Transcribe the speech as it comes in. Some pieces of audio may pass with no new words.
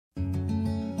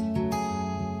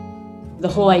The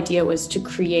whole idea was to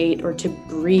create or to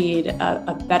breed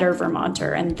a better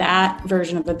Vermonter. And that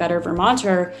version of the better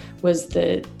Vermonter was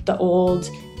the old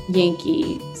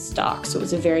Yankee stock. So it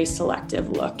was a very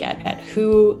selective look at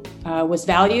who was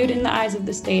valued in the eyes of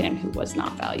the state and who was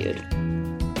not valued.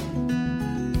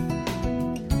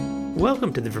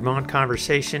 Welcome to the Vermont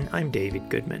Conversation. I'm David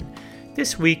Goodman.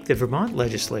 This week, the Vermont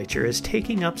legislature is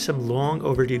taking up some long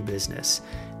overdue business.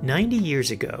 90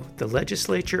 years ago, the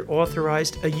legislature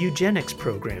authorized a eugenics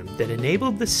program that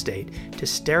enabled the state to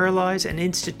sterilize and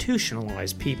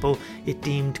institutionalize people it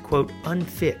deemed, quote,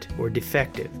 unfit or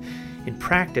defective. In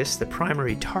practice, the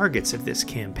primary targets of this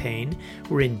campaign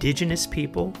were Indigenous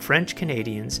people, French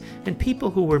Canadians, and people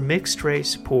who were mixed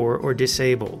race, poor, or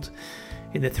disabled.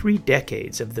 In the 3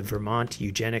 decades of the Vermont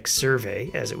Eugenics Survey,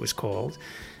 as it was called,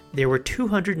 there were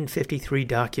 253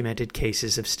 documented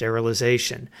cases of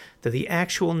sterilization, though the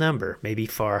actual number may be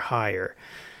far higher.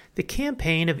 The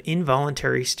campaign of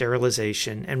involuntary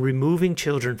sterilization and removing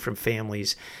children from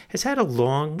families has had a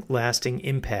long-lasting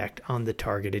impact on the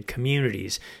targeted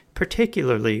communities,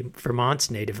 particularly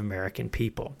Vermont's Native American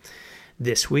people.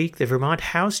 This week, the Vermont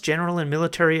House General and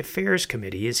Military Affairs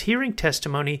Committee is hearing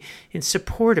testimony in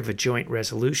support of a joint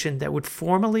resolution that would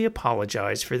formally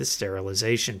apologize for the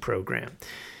sterilization program.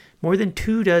 More than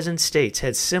 24 states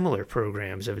had similar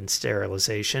programs of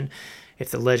sterilization. If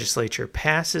the legislature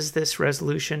passes this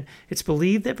resolution, it's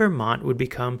believed that Vermont would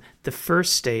become the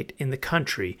first state in the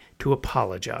country to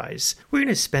apologize. We're going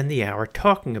to spend the hour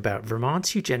talking about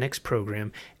Vermont's eugenics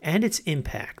program and its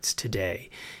impacts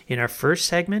today. In our first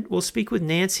segment, we'll speak with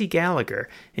Nancy Gallagher,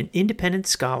 an independent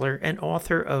scholar and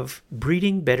author of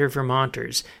Breeding Better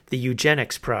Vermonters, the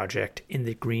Eugenics Project in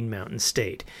the Green Mountain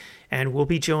State. And we'll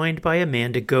be joined by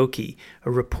Amanda Goki,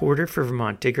 a reporter for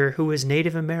Vermont Digger who is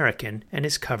Native American and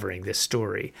is covering this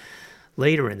story.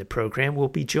 Later in the program, we'll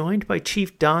be joined by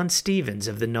Chief Don Stevens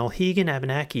of the Nulhegan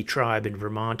Abenaki tribe in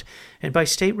Vermont and by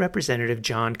State Representative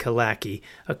John Kalaki,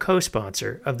 a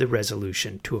co-sponsor of the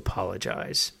resolution to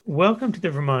apologize. Welcome to the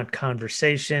Vermont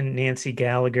Conversation, Nancy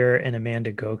Gallagher and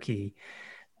Amanda Goki.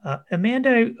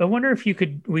 Amanda, I wonder if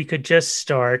we could just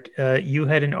start. You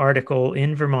had an article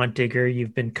in Vermont Digger.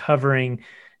 You've been covering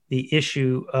the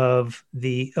issue of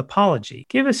the apology.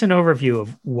 Give us an overview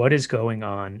of what is going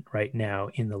on right now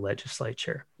in the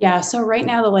legislature. Yeah, so right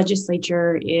now the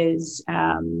legislature is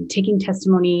taking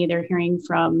testimony. They're hearing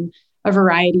from a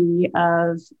variety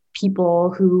of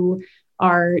people who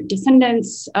are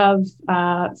descendants of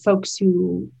folks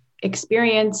who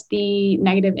experienced the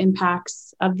negative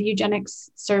impacts of the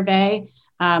eugenics survey.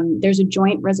 There's a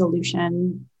joint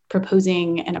resolution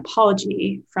proposing an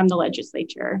apology from the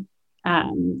legislature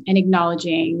and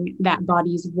acknowledging that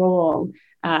body's role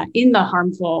in the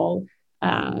harmful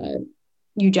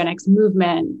eugenics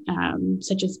movement,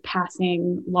 such as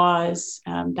passing laws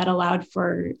that allowed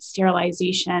for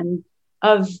sterilization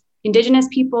of Indigenous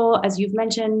people, as you've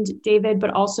mentioned, David, but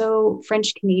also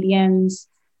French Canadians,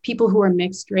 people who are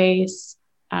mixed race.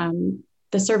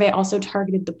 The survey also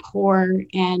targeted the poor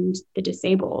and the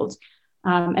disabled.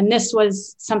 And this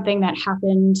was something that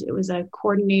happened. It was a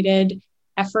coordinated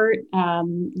effort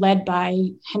led by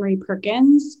Henry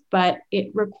Perkins, but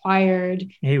it required...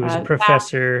 He was a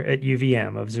professor at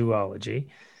UVM of zoology.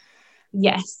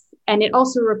 Yes. And it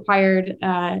also required,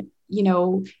 an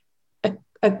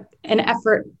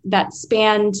effort that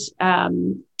spanned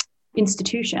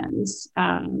institutions,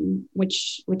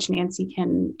 which Nancy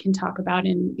can talk about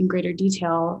in greater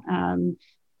detail.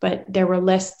 But there were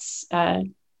lists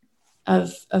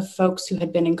of folks who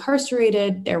had been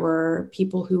incarcerated. There were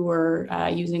people who were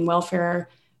using welfare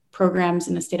programs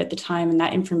in the state at the time, and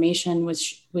that information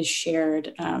was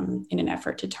shared in an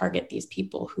effort to target these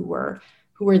people who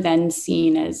were then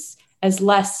seen as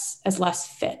less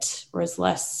fit or as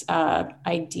less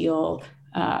ideal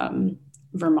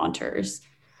Vermonters.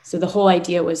 So the whole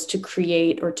idea was to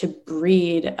create or to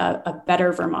breed a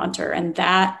better Vermonter. And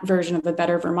that version of a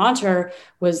better Vermonter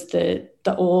was the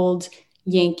old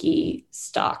Yankee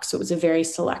stock. So it was a very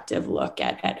selective look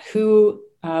at who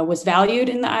was valued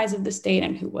in the eyes of the state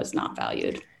and who was not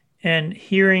valued. And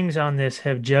hearings on this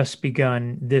have just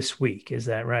begun this week. Is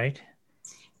that right?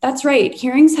 That's right.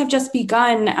 Hearings have just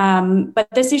begun, but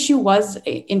this issue was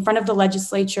in front of the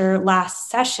legislature last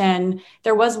session.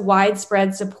 There was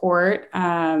widespread support,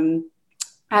 as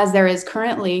there is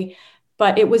currently,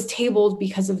 but it was tabled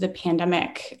because of the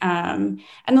pandemic. And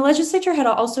the legislature had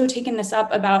also taken this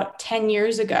up about 10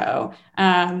 years ago.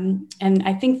 And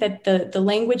I think that the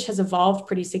language has evolved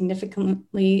pretty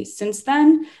significantly since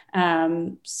then.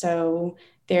 So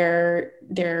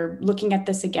they're looking at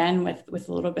this again with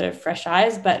a little bit of fresh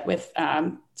eyes, but with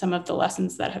some some of the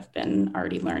lessons that have been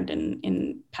already learned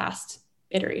in past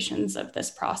iterations of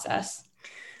this process.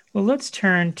 Well, let's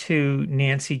turn to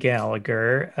Nancy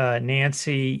Gallagher.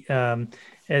 Nancy,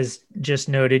 as just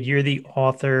noted, you're the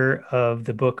author of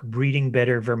the book Breeding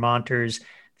Better Vermonters,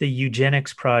 the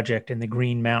Eugenics Project in the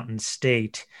Green Mountain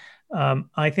State.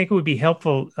 I think it would be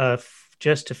helpful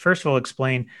just to first of all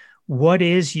explain, what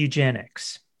is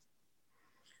eugenics?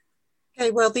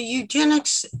 Okay, well, the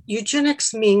eugenics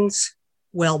means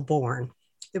well-born.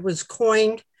 It was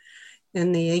coined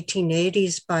in the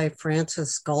 1880s by Sir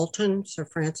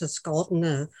Francis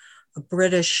Galton, a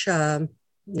British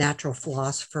natural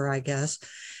philosopher, I guess.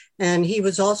 And he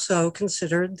was also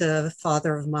considered the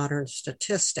father of modern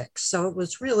statistics. So it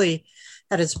was really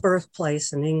at its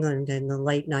birthplace in England in the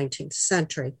late 19th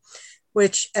century,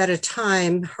 which at a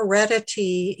time,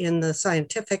 heredity in the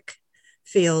scientific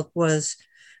field was,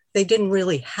 they didn't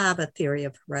really have a theory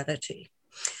of heredity.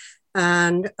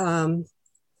 And around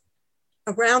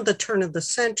the turn of the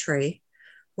century,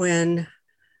 when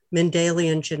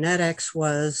Mendelian genetics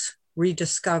was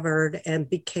rediscovered and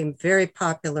became very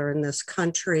popular in this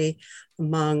country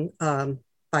among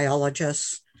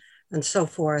biologists and so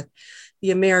forth,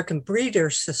 the American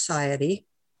Breeders' Society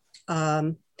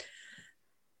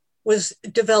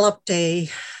developed a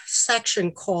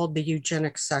section called the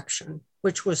eugenics section,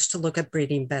 which was to look at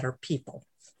breeding better people.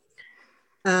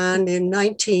 And in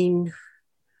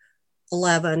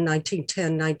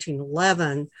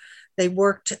 1911,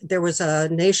 there was a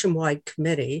nationwide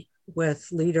committee with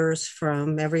leaders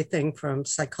from everything from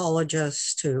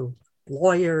psychologists to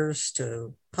lawyers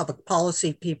to public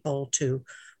policy people to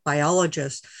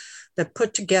biologists that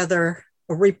put together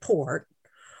a report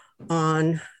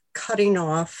on cutting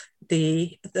off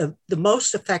the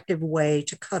most effective way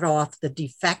to cut off the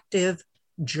defective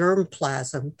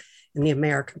germplasm in the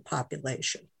American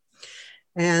population.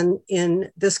 And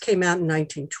this came out in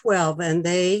 1912, and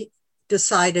they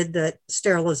decided that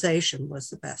sterilization was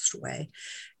the best way.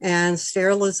 And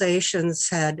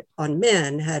sterilizations on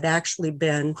men had actually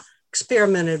been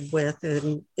experimented with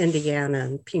in Indiana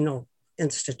and penal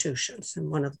institutions in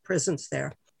one of the prisons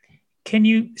there. Can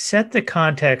you set the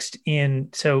context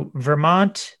so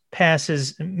Vermont has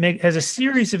a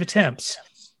series of attempts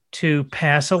to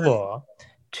pass a law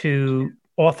to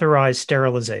authorize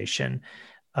sterilization,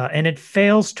 and it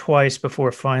fails twice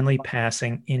before finally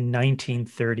passing in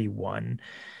 1931.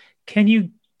 Can you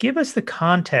give us the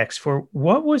context for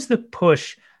what was the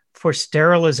push for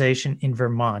sterilization in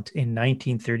Vermont in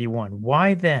 1931?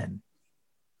 Why then?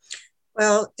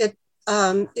 Well, it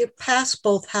passed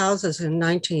both houses in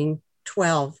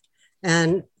 1912,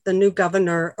 and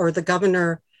the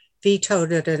governor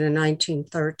vetoed it in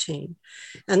 1913.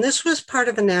 And this was part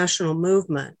of a national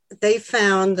movement. They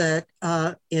found that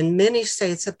in many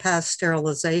states that passed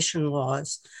sterilization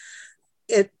laws,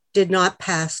 it did not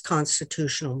pass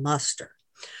constitutional muster.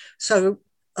 So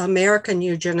American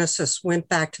eugenicists went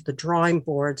back to the drawing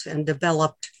boards and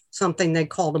developed something they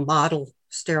called a model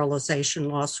sterilization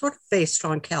law, sort of based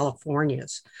on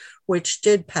California's, which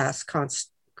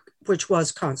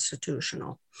was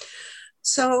constitutional.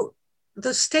 So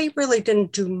the state really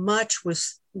didn't do much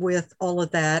with all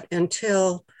of that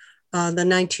until the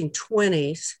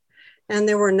 1920s. And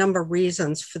there were a number of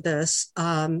reasons for this.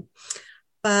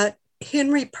 But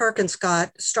Henry Perkins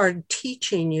started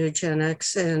teaching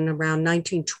eugenics in around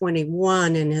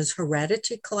 1921 in his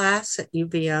heredity class at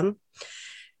UVM.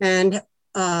 And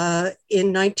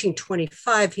in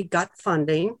 1925, he got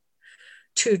funding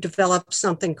to develop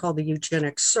something called the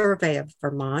Eugenics Survey of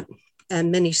Vermont. And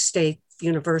many state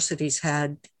universities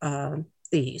had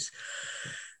these.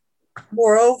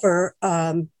 Moreover,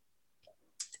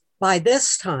 by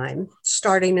this time,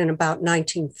 starting in about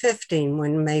 1915,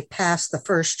 when they passed the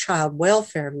first child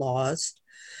welfare laws,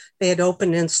 they had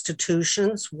opened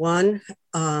institutions. One,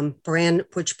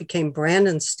 which became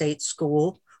Brandon State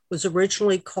School, was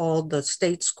originally called the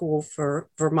State School for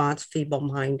Vermont's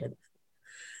Feeble-Minded.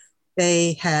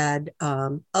 They had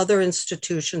other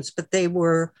institutions, but they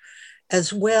were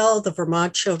as well. The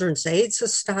Vermont Children's Aid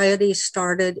Society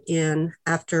started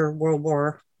after World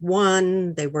War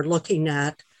I. They were looking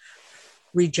at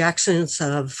rejections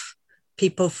of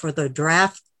people from the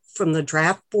draft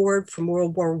board from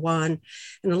World War I.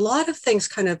 And a lot of things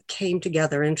kind of came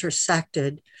together,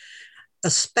 intersected,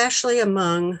 especially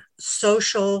among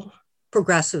social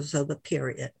progressives of the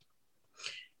period.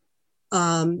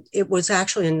 It was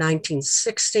actually in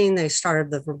 1916, they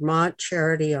started the Vermont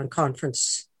Charity on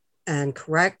Conference and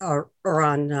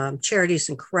on Charities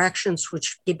and Corrections,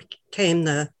 which became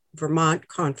the Vermont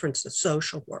Conference of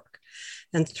Social Work.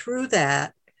 And through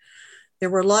that, there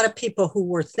were a lot of people who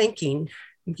were thinking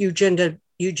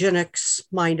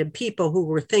eugenics-minded people who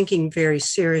were thinking very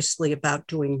seriously about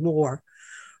doing more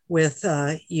with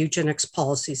eugenics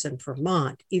policies in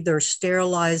Vermont, either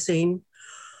sterilization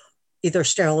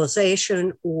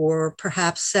or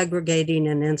perhaps segregating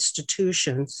in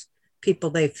institutions people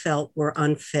they felt were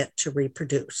unfit to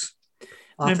reproduce,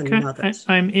 often mothers.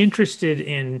 I'm interested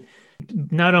in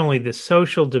not only the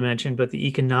social dimension, but the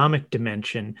economic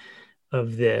dimension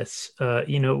of this.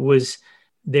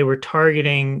 They were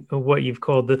targeting what you've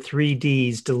called the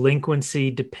 3Ds: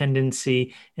 delinquency,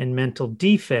 dependency, and mental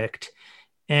defect.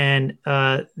 And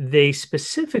they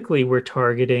specifically were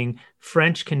targeting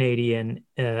French Canadian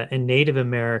and Native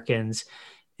Americans.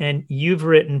 And you've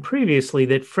written previously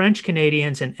that French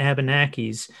Canadians and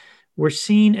Abenakis were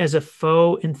seen as a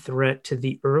foe and threat to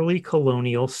the early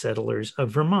colonial settlers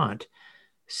of Vermont.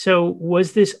 So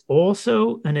was this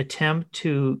also an attempt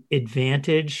to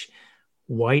advantage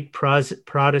white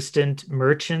Protestant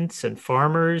merchants and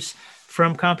farmers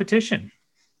from competition?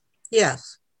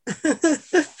 Yes.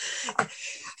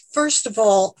 First of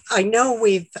all, I know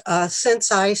we've,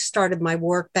 since I started my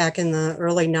work back in the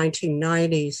early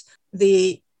 1990s,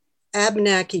 the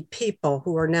Abenaki people,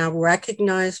 who are now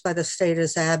recognized by the state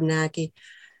as Abenaki,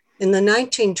 in the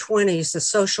 1920s, the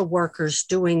social workers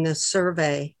doing this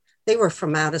survey, they were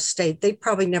from out of state. They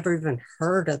probably never even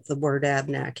heard of the word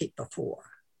Abenaki before.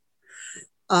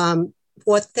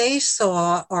 What they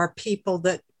saw are people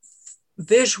that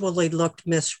visually looked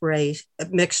mixed race.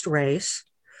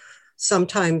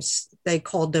 Sometimes they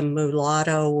called them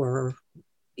mulatto or,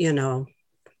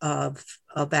 of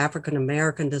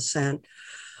African-American descent,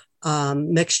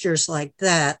 mixtures like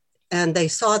that. And they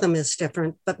saw them as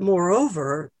different. But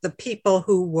moreover, the people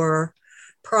who were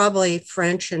probably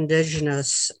French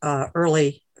indigenous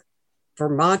early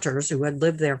Vermonters who had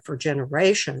lived there for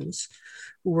generations,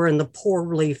 who were in the poor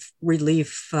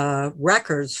relief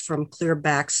records from clear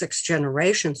back 6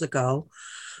 generations ago,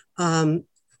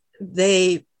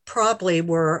 they probably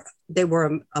were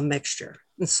a mixture.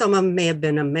 And some of them may have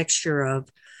been a mixture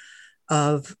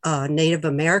of Native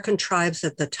American tribes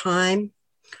at the time,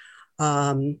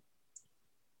 early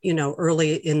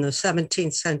in the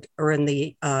 17th century or in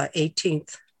the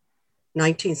 18th,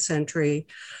 19th century,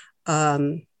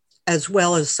 as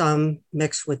well as some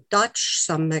mixed with Dutch,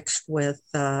 some mixed with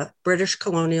British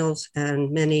colonials,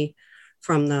 and many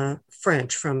from the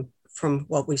French, from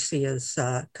what we see as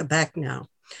Quebec now.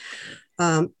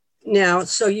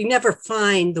 So you never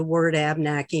find the word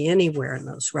Abenaki anywhere in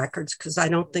those records, because I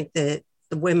don't think that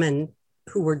the women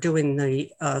who were doing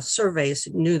the surveys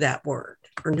knew that word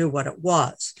or knew what it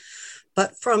was.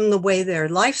 But from the way their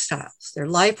lifestyles, their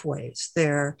life ways,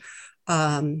 their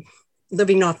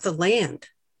living off the land,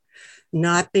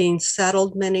 not being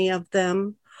settled, many of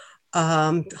them,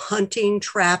 hunting,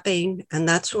 trapping, and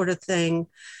that sort of thing,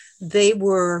 they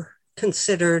were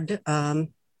considered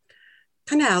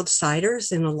kind of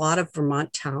outsiders in a lot of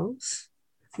Vermont towns.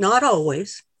 Not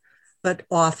always, but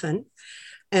often.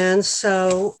 And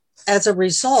so as a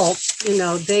result,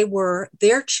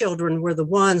 their children were the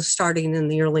ones starting in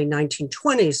the early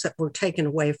 1920s that were taken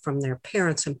away from their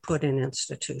parents and put in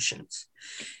institutions.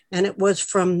 And it was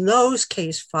from those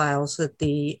case files that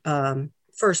the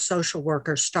first social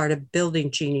workers started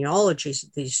building genealogies of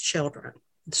these children.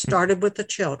 It started with the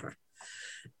children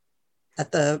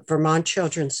at the Vermont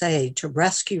Children's Aid to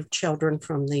rescue children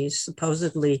from these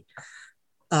supposedly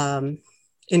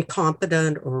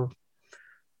incompetent or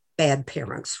bad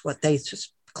parents, what they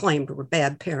just claimed were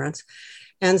bad parents.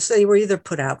 And so they were either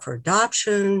put out for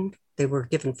adoption, they were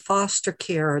given foster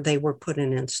care, or they were put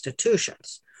in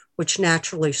institutions, which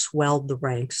naturally swelled the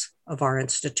ranks of our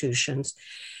institutions.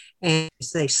 And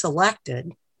they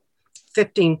selected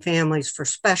 15 families for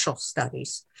special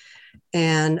studies.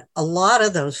 And a lot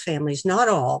of those families, not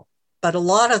all, but a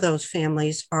lot of those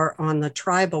families are on the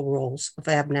tribal rolls of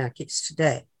Abenakis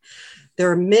today.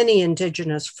 There are many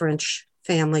indigenous French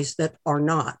families that are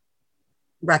not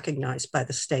recognized by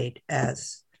the state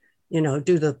as, due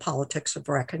to the politics of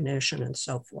recognition and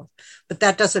so forth. But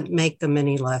that doesn't make them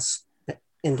any less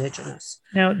indigenous.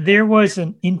 Now, there was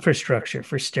an infrastructure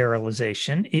for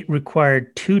sterilization. It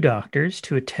required 2 doctors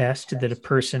to attest that a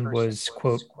person was,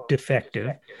 quote,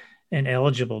 defective and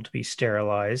eligible to be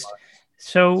sterilized.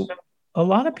 So a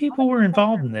lot of people were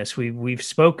involved in this. We've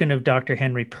spoken of Dr.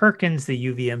 Henry Perkins, the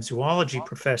UVM zoology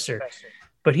professor,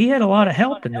 but he had a lot of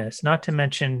help in this, not to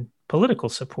mention political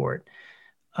support.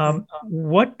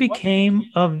 What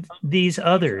became of these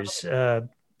others? Do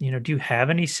you have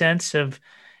any sense of,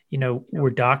 were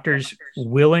doctors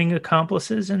willing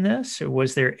accomplices in this, or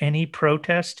was there any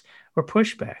protest or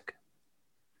pushback?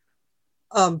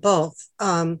 Both.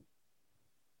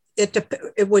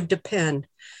 it would depend.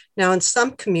 Now, in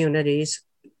some communities,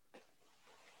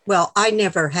 well, I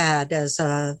never had, as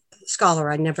a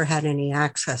scholar, I never had any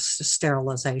access to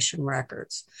sterilization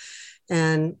records.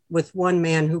 And with one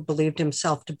man who believed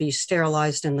himself to be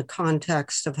sterilized in the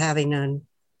context of having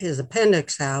his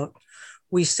appendix out,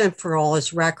 we sent for all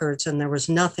his records and there was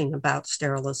nothing about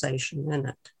sterilization in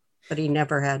it, but he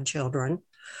never had children.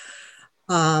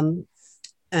 And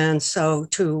so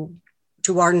to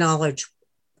our knowledge,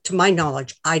 to my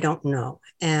knowledge, I don't know.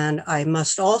 And I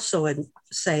must also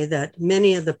say that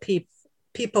many of the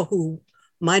people who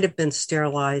might have been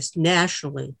sterilized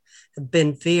nationally have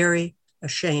been very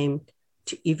ashamed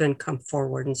to even come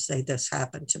forward and say this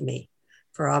happened to me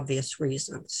for obvious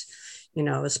reasons. You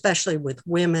know, especially with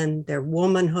women, their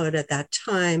womanhood at that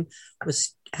time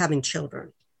was having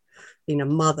children, being a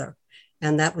mother,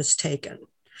 and that was taken.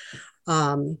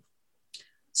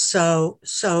 So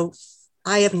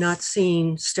I have not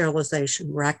seen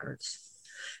sterilization records.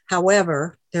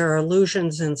 However, there are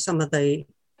allusions in some of the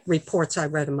reports I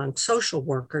read among social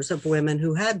workers of women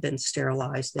who had been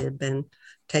sterilized. They had been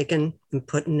taken and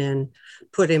put in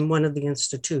one of the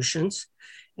institutions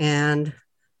and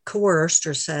coerced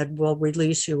or said, we'll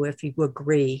release you if you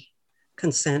agree,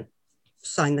 sign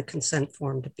the consent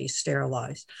form to be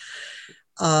sterilized.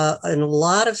 In a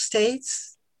lot of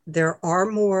states, there are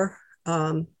more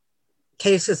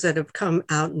cases that have come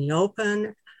out in the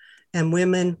open, and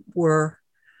women were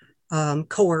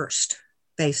coerced,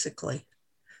 basically,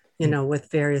 you know,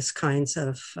 with various kinds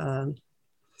of,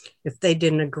 if they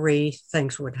didn't agree,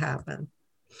 things would happen.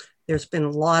 There's been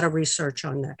a lot of research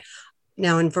on that.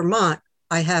 Now, in Vermont,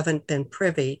 I haven't been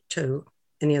privy to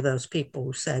any of those people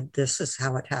who said, this is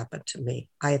how it happened to me.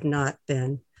 I have not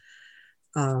been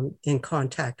in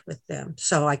contact with them.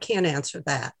 So I can't answer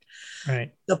that.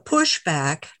 Right. The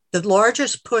pushback, the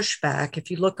largest pushback,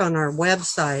 if you look on our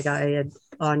website,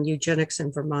 on eugenics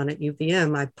in Vermont at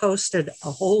UVM, I posted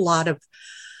a whole lot of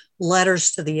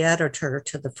letters to the editor,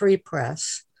 to the Free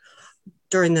Press,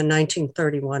 during the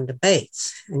 1931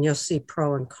 debates. And you'll see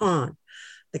pro and con.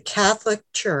 The Catholic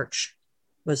Church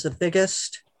was the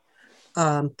biggest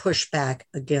pushback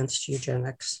against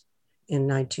eugenics in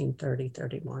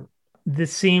 1930-31.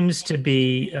 This seems to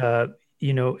be, a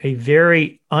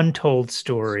very untold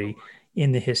story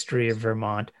in the history of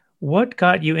Vermont. What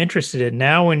got you interested in?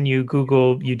 Now, when you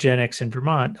Google eugenics in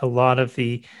Vermont, a lot of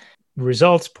the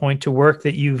results point to work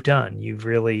that you've done. You've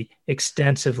really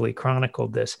extensively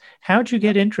chronicled this. How'd you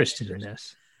get interested in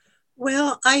this?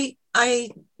 Well, I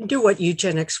knew what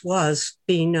eugenics was,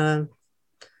 being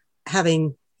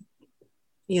having,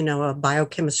 a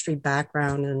biochemistry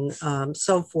background and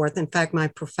so forth. In fact, my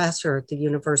professor at the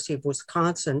University of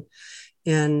Wisconsin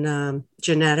in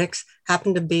genetics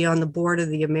happened to be on the board of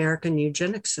the American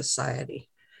Eugenics Society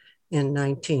in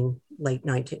late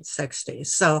 1960s.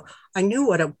 So I knew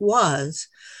what it was.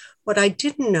 What I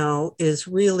didn't know is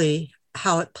really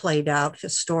how it played out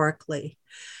historically.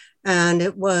 And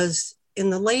it was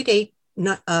in the late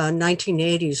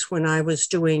 1980s when I was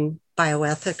doing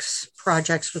bioethics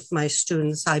projects with my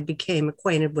students, I became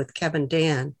acquainted with Kevin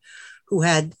Dan, who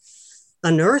had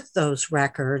unearthed those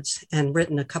records and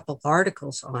written a couple of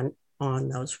articles on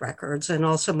those records. And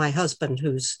also my husband,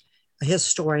 who's a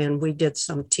historian. We did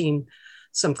some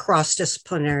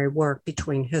cross-disciplinary work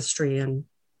between history and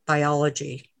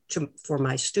biology for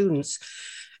my students.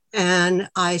 And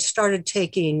I started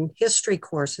taking history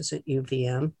courses at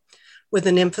UVM with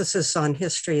an emphasis on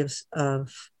history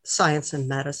of science and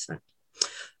medicine.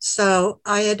 So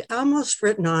I had almost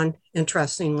written on,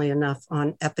 interestingly enough,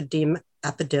 on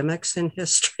epidemics in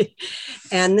history.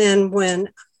 And then when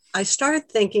I started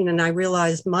thinking and I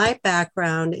realized my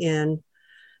background in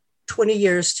 20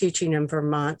 years teaching in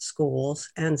Vermont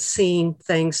schools and seeing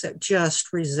things that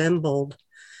just resembled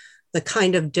the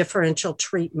kind of differential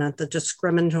treatment, the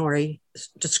discriminatory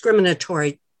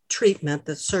treatment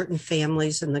that certain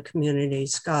families in the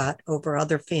communities got over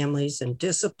other families in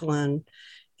discipline,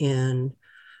 in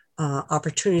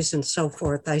opportunities and so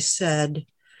forth, I said,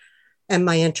 and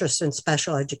my interest in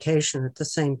special education at the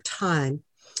same time,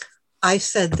 I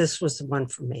said this was the one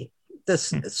for me.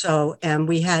 And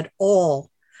we had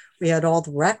all the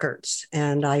records,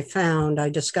 and I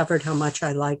discovered how much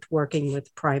I liked working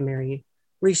with primary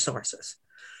resources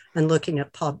and looking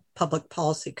at public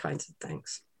policy kinds of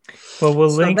things. Well, we'll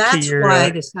link to that's why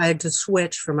I decided to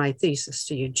switch for my thesis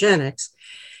to eugenics.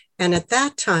 And at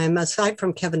that time, aside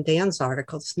from Kevin Dan's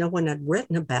articles, no one had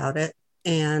written about it,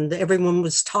 and everyone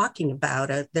was talking about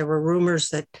it. There were rumors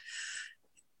that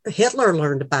Hitler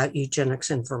learned about eugenics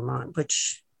in Vermont,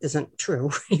 which isn't true.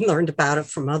 He learned about it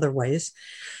from other ways.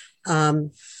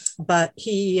 But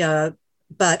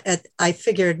but I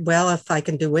figured, well, if I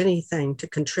can do anything to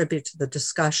contribute to the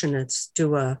discussion, it's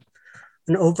do an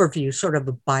overview, sort of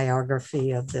a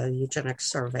biography of the eugenics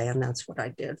survey. And that's what I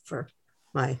did for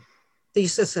my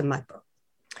thesis and my book.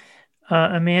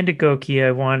 Amanda Goki,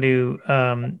 I want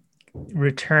to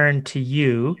return to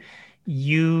you.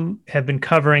 You have been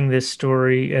covering this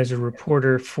story as a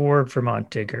reporter for Vermont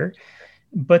Digger,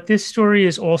 but this story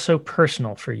is also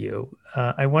personal for you.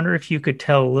 I wonder if you could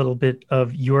tell a little bit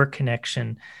of your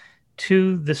connection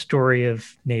to the story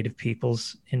of Native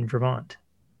peoples in Vermont.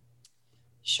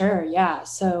 Sure, yeah.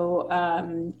 So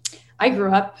I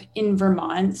grew up in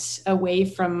Vermont, away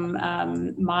from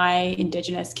my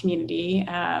Indigenous community,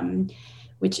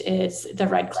 which is the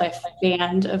Red Cliff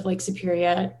Band of Lake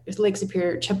Superior,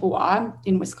 Chippewa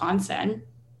in Wisconsin.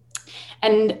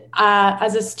 And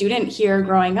as a student here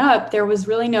growing up, there was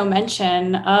really no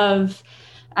mention of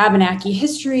Abenaki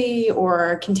history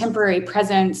or contemporary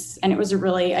presence. And it was a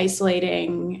really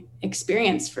isolating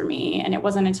experience for me. And it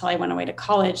wasn't until I went away to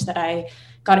college that I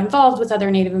got involved with other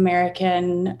Native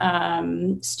American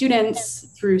students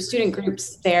through student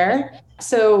groups there.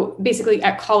 So basically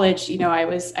at college, I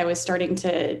was starting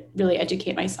to really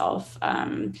educate myself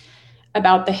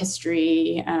about the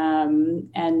history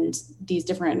and these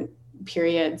different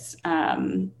periods,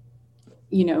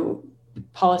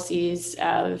 policies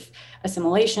of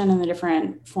assimilation and the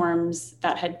different forms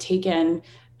that had taken.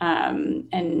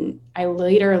 And I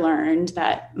later learned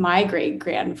that my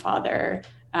great-grandfather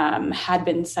had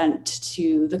been sent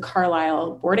to the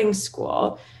Carlisle boarding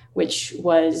school, which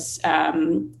was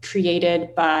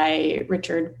created by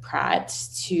Richard Pratt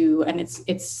and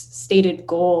its stated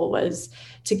goal was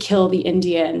to kill the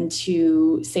Indian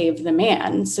to save the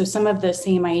man. So some of the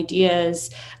same ideas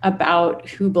about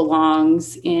who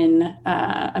belongs in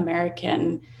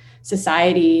American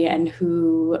society and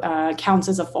who counts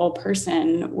as a full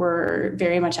person were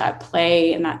very much at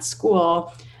play in that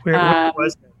school. Where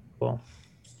was that school?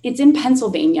 It's in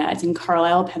Pennsylvania. It's in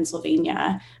Carlisle,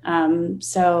 Pennsylvania.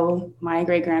 So my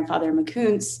great-grandfather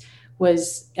McCoonts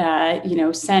was,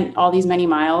 sent all these many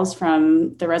miles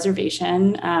from the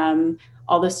reservation.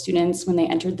 All the students, when they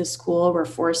entered the school, were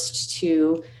forced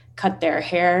to cut their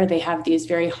hair. They have these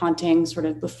very haunting sort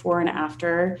of before and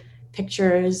after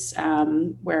pictures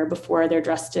where before they're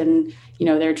dressed in,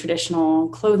 their traditional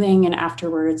clothing, and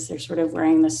afterwards they're sort of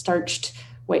wearing the starched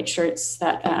white shirts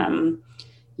that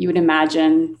you would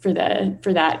imagine for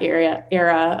that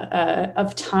era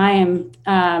of time,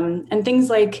 and things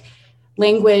like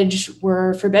language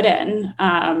were forbidden.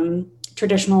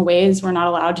 Traditional ways were not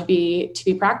allowed to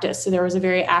be practiced. So there was a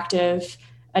very active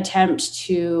attempt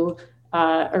to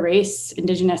erase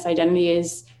Indigenous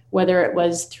identities, whether it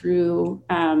was through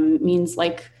means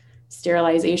like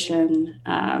sterilization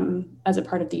as a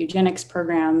part of the eugenics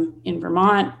program in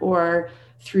Vermont, or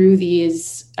through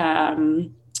these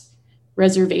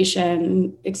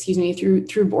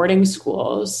through boarding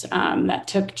schools that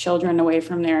took children away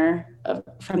from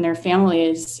their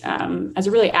families as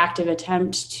a really active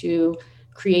attempt to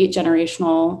create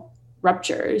generational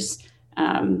ruptures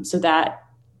so that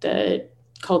the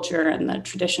culture and the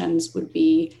traditions would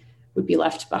be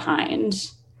left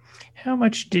behind. How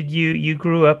much did you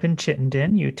grew up in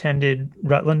Chittenden? You attended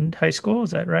Rutland High School,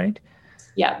 is that right?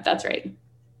 Yeah, that's right.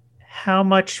 How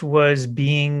much was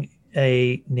being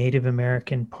a Native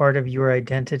American part of your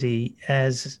identity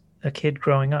as a kid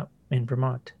growing up in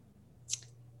Vermont?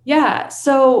 Yeah,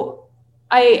 so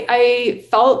I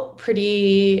felt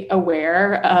pretty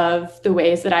aware of the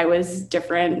ways that I was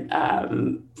different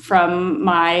from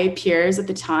my peers at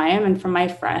the time and from my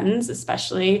friends,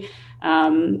 especially.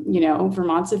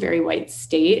 Vermont's a very white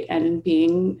state, and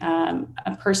being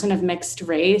a person of mixed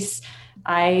race,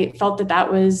 I felt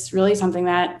that was really something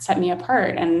that set me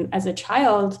apart. And as a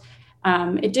child,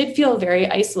 it did feel very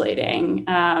isolating.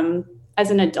 As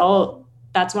an adult,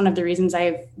 that's one of the reasons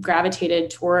I've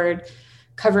gravitated toward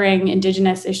covering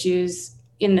Indigenous issues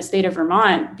in the state of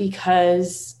Vermont,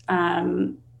 because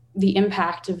the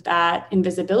impact of that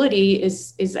invisibility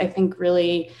is I think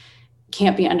really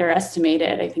can't be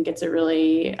underestimated. I think it's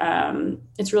really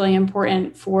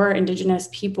important for Indigenous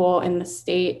people in the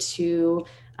state to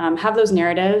have those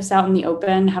narratives out in the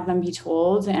open, have them be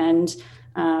told. And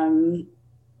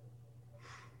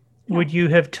would you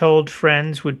have told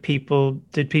friends? Did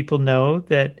people know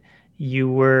that you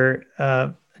were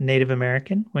Native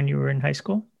American when you were in high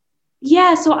school?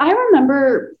 Yeah, so I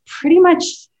remember pretty much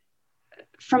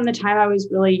from the time I was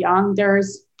really young,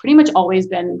 there's pretty much always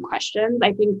been questions.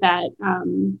 I think that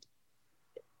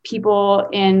people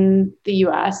in the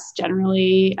US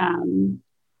generally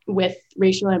with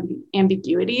racial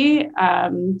ambiguity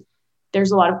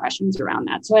there's a lot of questions around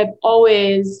that. So I've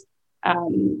always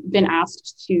been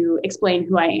asked to explain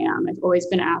who I am. I've always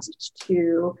been asked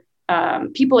to,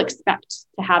 people expect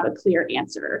to have a clear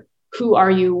answer. Who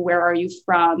are you? Where are you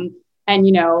from?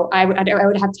 And, I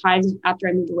would have times after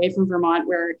I moved away from Vermont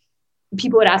where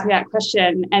people would ask me that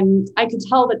question, and I could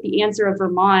tell that the answer of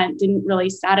Vermont didn't really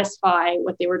satisfy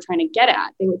what they were trying to get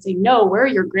at. They would say, no, where are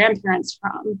your grandparents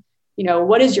from?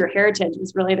 What is your heritage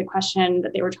was really the question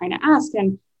that they were trying to ask.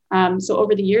 And so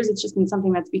over the years, it's just been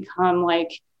something that's become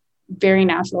like very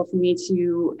natural for me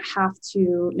to have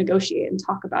to negotiate and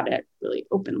talk about it really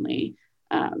openly.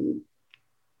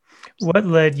 What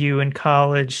led you in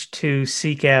college to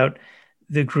seek out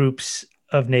the groups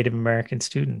of Native American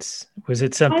students? Was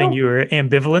it something you were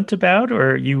ambivalent about,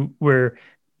 or you were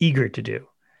eager to do?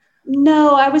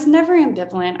 No, I was never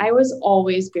ambivalent. I was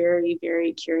always very,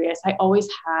 very curious. I always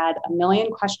had a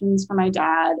million questions for my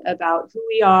dad about who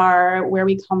we are, where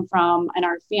we come from, and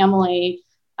our family.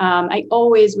 I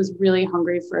always was really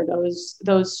hungry for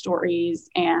those stories.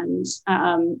 And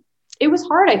it was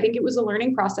hard. I think it was a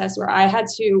learning process where I had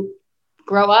to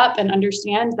grow up and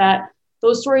understand that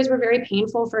those stories were very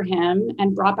painful for him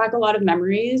and brought back a lot of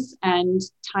memories and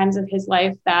times of his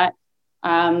life that,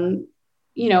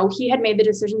 he had made the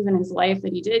decisions in his life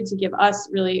that he did to give us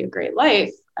really a great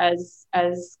life as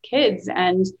kids.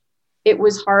 And it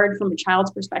was hard from a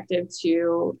child's perspective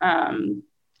to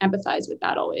empathize with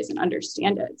that always and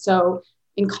understand it. So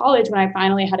in college, when I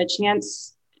finally had a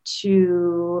chance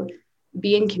to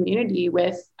be in community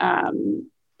with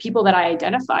people that I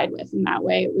identified with in that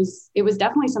way, it was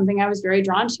definitely something I was very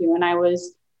drawn to. And I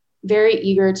was very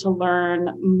eager to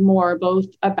learn more, both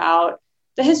about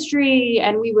the history,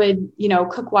 and we would,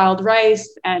 cook wild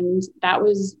rice. And that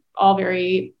was all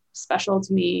very special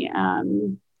to me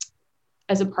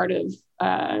as a part of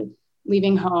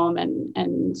leaving home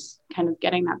and kind of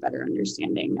getting that better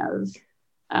understanding of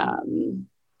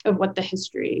what the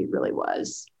history really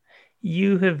was.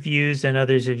 You have used, and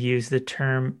others have used, the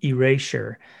term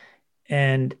erasure.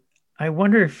 And I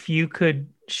wonder if you could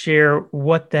share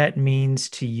what that means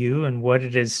to you and what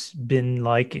it has been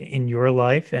like in your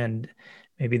life, and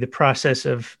maybe the process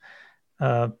of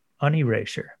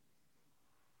unerasure.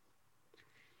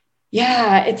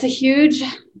 Yeah, it's a huge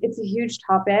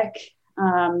topic.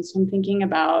 So I'm thinking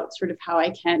about sort of how I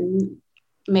can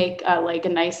make a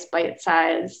nice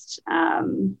bite-sized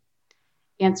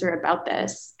answer about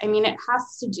this. I mean, it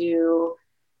has to do,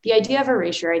 the idea of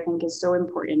erasure, I think, is so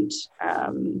important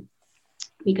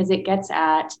because it gets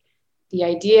at the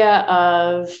idea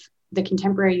of the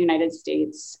contemporary United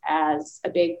States as a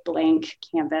big blank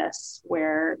canvas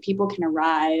where people can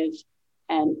arrive,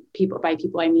 and by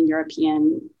people I mean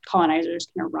European colonizers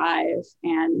can arrive,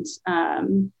 and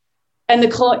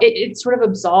it sort of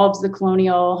absolves the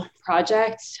colonial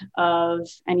project of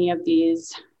any of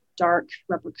these dark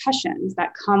repercussions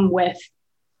that come with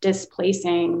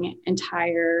displacing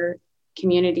entire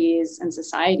communities and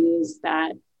societies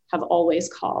that have always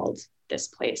called this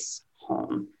place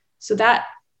home. So that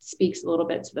speaks a little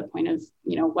bit to the point of,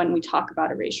 when we talk about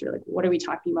erasure, like, what are we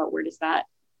talking about? Where does that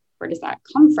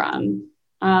come from?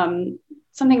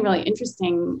 Something really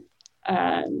interesting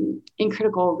in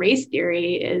critical race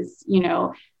theory is,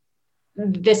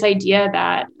 this idea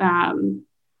that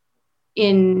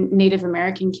in Native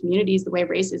American communities, the way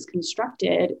race is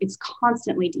constructed, it's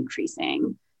constantly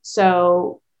decreasing.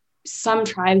 So some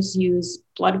tribes use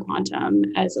blood quantum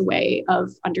as a way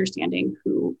of understanding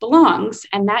who belongs,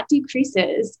 and that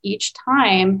decreases each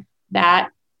time that,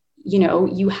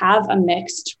 you have a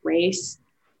mixed race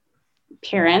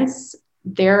parents,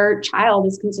 their child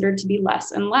is considered to be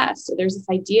less and less. So there's this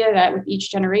idea that with each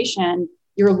generation,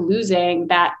 you're losing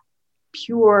that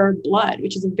pure blood,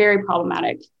 which is a very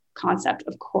problematic concept,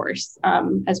 of course.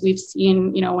 As we've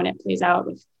seen, when it plays out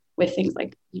with things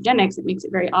like eugenics, it makes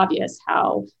it very obvious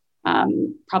how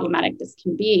problematic this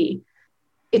can be.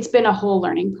 It's been a whole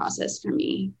learning process for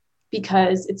me,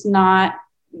 because it's not,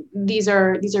 these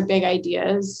are big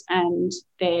ideas, and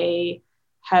they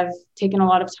have taken a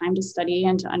lot of time to study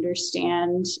and to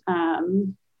understand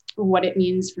what it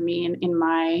means for me in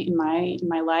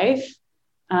my life.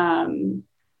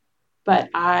 But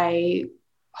I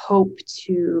hope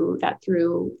that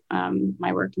through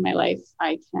my work in my life,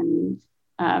 I can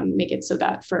make it so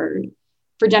that for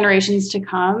generations to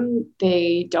come,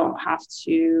 they don't have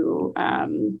to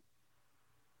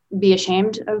be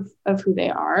ashamed of who they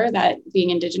are, that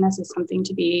being Indigenous is something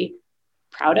to be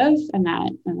proud of, and that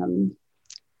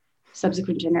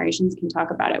subsequent generations can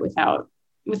talk about it without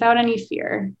any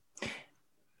fear.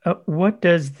 What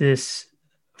does this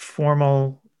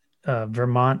formal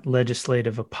Vermont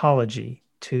legislative apology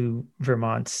to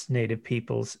Vermont's native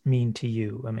peoples mean to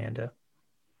you, Amanda?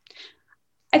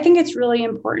 I think it's really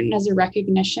important as a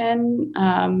recognition,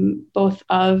 both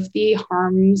of the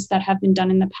harms that have been done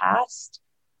in the past,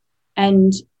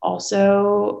 and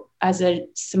also as a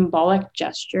symbolic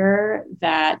gesture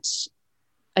that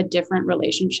a different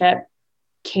relationship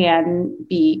can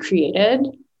be created.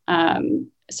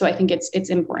 So I think it's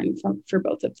important for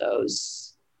both of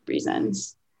those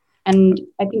reasons. And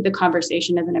I think the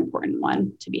conversation is an important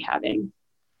one to be having.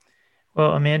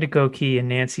 Well, Amanda Goki and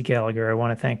Nancy Gallagher, I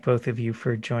want to thank both of you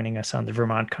for joining us on the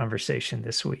Vermont Conversation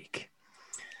this week.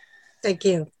 Thank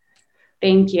you.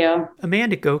 Thank you.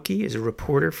 Amanda Goki is a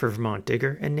reporter for Vermont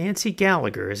Digger, and Nancy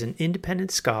Gallagher is an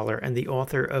independent scholar and the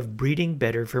author of Breeding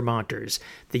Better Vermonters,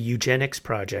 the Eugenics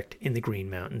Project in the Green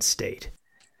Mountain State.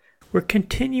 We're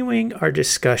continuing our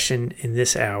discussion in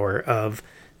this hour of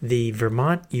the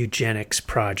Vermont Eugenics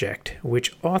Project,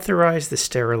 which authorized the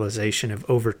sterilization of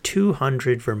over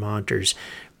 200 Vermonters,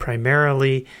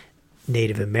 primarily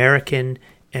Native American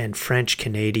and French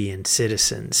Canadian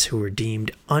citizens who were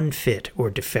deemed unfit or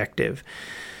defective.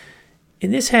 In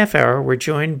this half hour, we're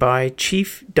joined by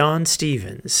Chief Don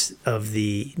Stevens of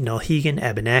the Nulhegan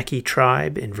Abenaki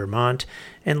tribe in Vermont,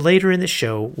 and later in the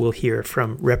show, we'll hear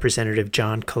from Representative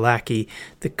John Kalaki,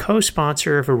 the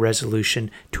co-sponsor of a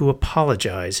resolution to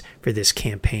apologize for this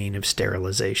campaign of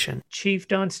sterilization. Chief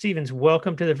Don Stevens,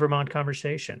 welcome to the Vermont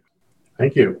Conversation.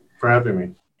 Thank you for having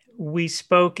me. We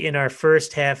spoke in our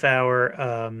first half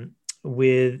hour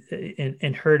with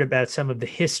and heard about some of the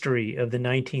history of the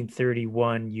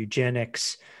 1931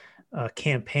 eugenics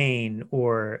campaign,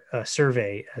 or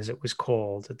survey as it was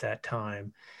called at that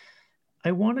time.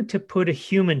 I wanted to put a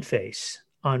human face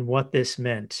on what this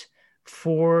meant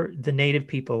for the native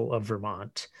people of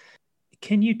Vermont.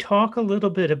 Can you talk a little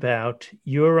bit about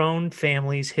your own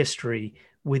family's history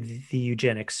with the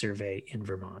eugenics survey in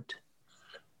Vermont?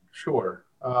 Sure.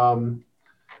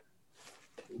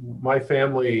 My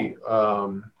family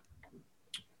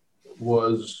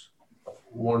was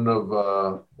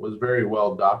very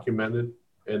well documented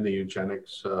in the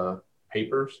eugenics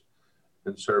papers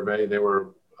and survey. They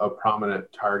were a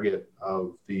prominent target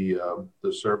of the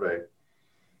survey.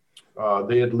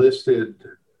 They had listed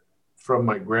from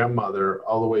my grandmother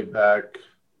all the way back.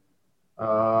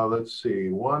 Let's see,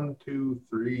 1, 2,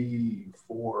 3,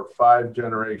 4, 5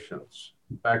 generations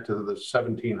back to the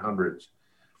 1700s.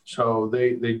 So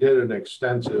they did an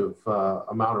extensive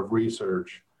amount of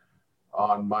research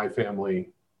on my family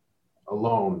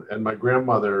alone. And my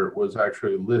grandmother was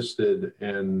actually listed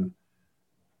in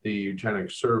the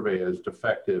eugenics survey as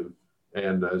defective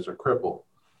and as a cripple.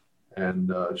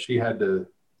 And she had to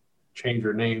change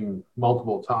her name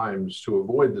multiple times to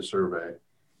avoid the survey.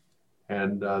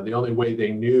 And the only way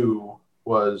they knew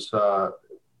was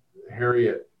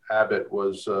Harriet Abbott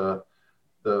was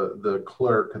the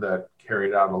clerk that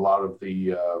carried out a lot of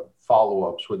the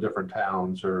follow-ups with different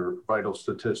towns or vital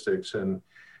statistics. And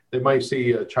they might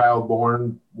see a child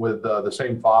born with the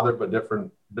same father but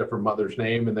different mother's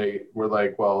name, and they were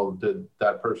like, well, did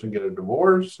that person get a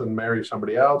divorce and marry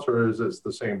somebody else, or is this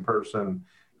the same person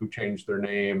who changed their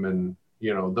name? And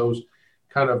those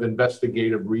kind of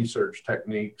investigative research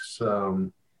techniques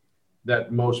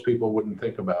that most people wouldn't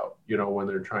think about when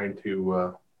they're trying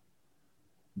to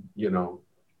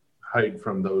hide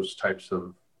from those types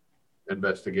of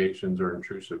investigations or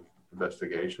intrusive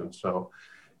investigations. So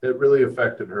it really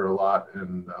affected her a lot.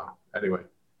 And anyway.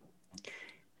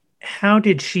 How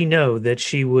did she know that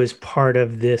she was part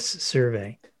of this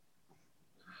survey?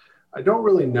 I don't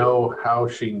really know how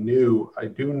she knew. I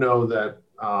do know that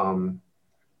I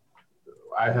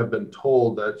have been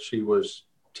told that she was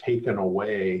taken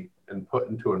away and put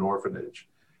into an orphanage.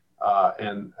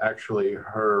 And actually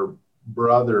her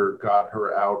brother got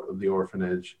her out of the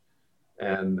orphanage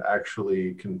and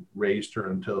actually raised her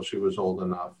until she was old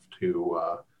enough to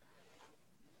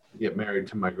get married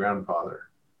to my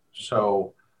grandfather.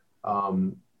 So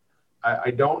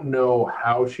I don't know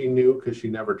how she knew, because she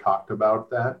never talked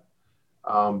about that.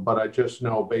 But I just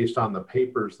know, based on the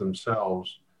papers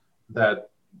themselves, that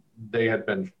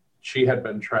she had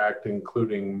been tracked,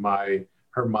 including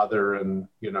her mother and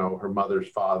her mother's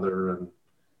father and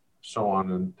so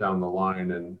on and down the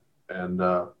line, and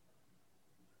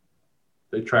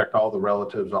they tracked all the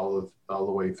relatives all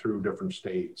the way through different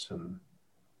states and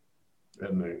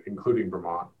including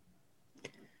Vermont.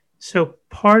 So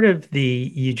part of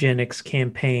the eugenics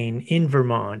campaign in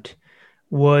Vermont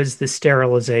was the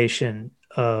sterilization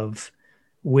of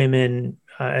women.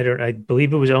 I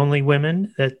believe it was only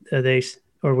women that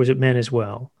or was it men as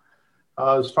well?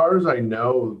 As far as I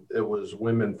know, it was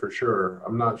women for sure.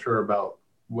 I'm not sure about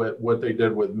what they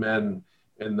did with men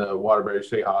in the Waterbury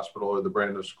State Hospital or the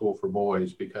Brandon School for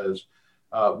Boys, because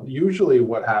usually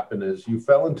what happened is you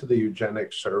fell into the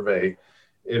eugenics survey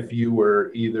if you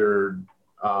were either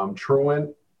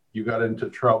truant, you got into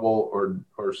trouble,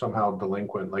 or somehow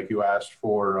delinquent, like you asked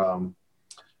for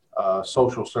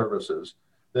social services.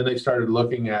 Then they started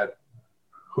looking at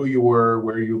who you were,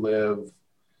 where you live,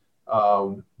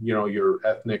 your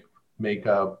ethnic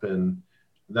makeup, and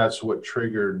that's what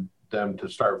triggered them to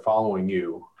start following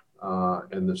you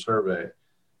in the survey.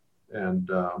 And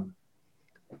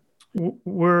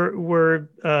were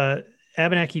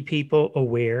Abenaki people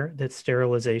aware that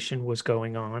sterilization was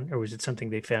going on, or was it something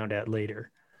they found out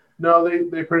later? No,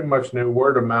 they pretty much knew,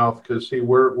 word of mouth, because see,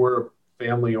 we're a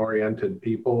family-oriented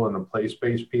people and a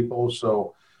place-based people.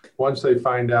 So once they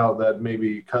find out that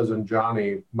maybe cousin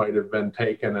Johnny might have been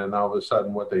taken, and all of a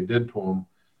sudden what they did to him,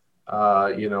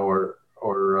 or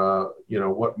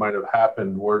what might have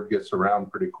happened, word gets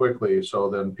around pretty quickly. So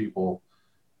then people,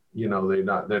 they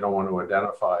don't want to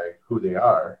identify who they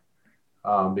are,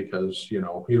 because you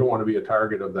don't want to be a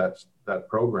target of that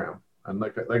program. And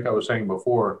like I was saying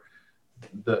before,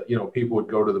 people would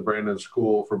go to the Brandon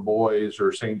School for Boys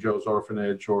or St. Joe's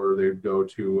Orphanage, or they'd go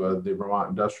to the Vermont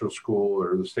Industrial School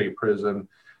or the state prison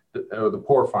or the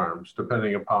poor farms,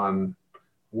 depending upon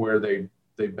where they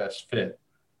best fit,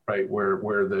 right?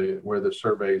 Where the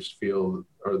surveys feel,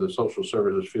 or the social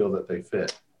services feel that they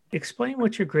fit. Explain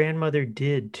what your grandmother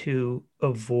did to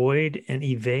avoid and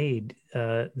evade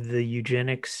the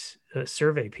eugenics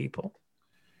survey people.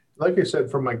 Like I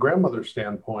said, from my grandmother's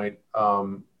standpoint,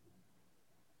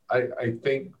 I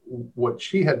think what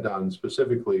she had done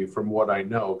specifically, from what I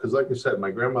know, because like I said, my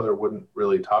grandmother wouldn't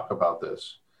really talk about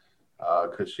this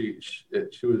because she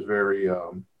was very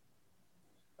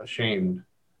ashamed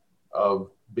of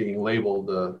being labeled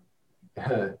a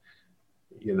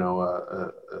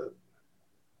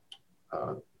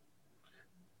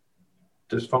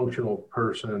dysfunctional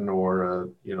person, or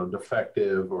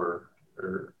defective, or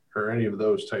any of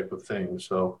those type of things.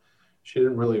 So she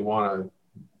didn't really want to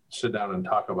sit down and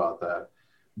talk about that.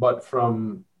 But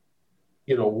from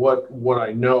what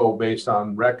I know based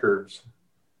on records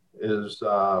is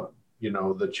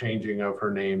the changing of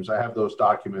her names. I have those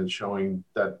documents showing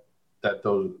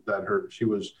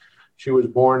she was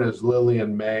born as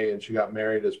Lillian May, and she got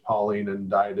married as Pauline and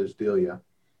died as Delia.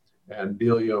 And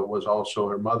Delia was also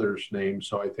her mother's name,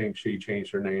 so I think she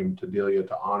changed her name to Delia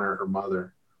to honor her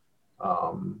mother,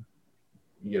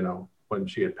 when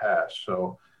she had passed.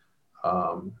 So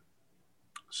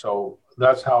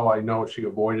that's how I know she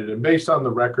avoided. And based on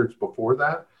the records before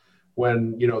that,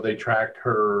 when, they tracked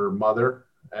her mother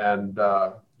and,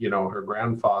 her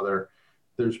grandfather,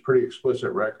 there's pretty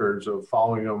explicit records of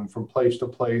following them from place to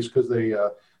place, because they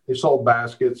sold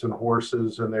baskets and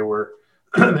horses, and they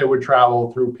would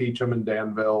travel through Peacham and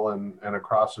Danville and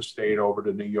across the state over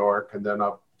to New York, and then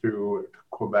up through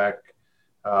Quebec.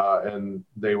 And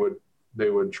they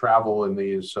would travel in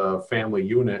these family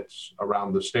units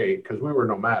around the state, because we were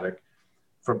nomadic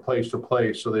from place to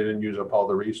place, so they didn't use up all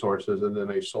the resources. And then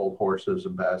they sold horses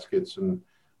and baskets and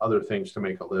other things to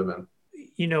make a living.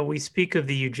 We speak of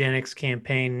the eugenics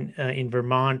campaign in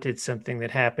Vermont. It's something that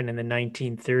happened in the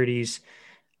 1930s,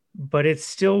 but it's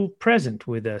still present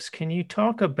with us. Can you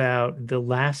talk about the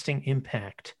lasting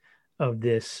impact of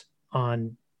this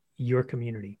on your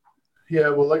community? Yeah,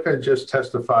 well, like I just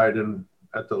testified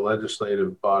at the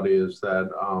legislative body, is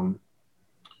that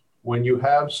when you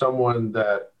have someone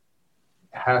that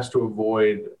has to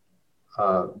avoid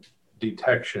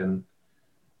detection,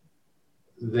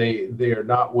 they are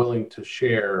not willing to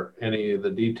share any of the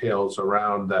details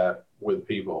around that with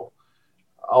people.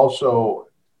 Also,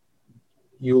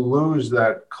 you lose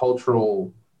that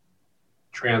cultural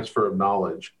transfer of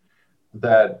knowledge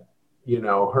that,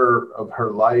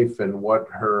 her life and what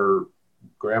her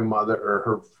grandmother or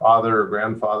her father or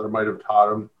grandfather might have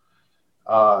taught them,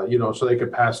 so they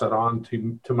could pass that on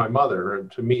to my mother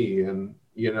and to me, and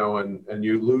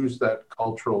you lose that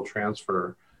cultural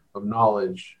transfer of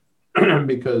knowledge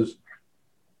because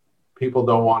people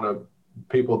don't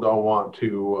want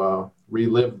to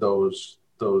relive those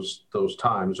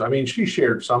times. I mean, she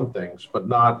shared some things, but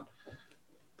not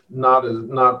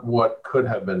what could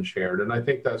have been shared. And I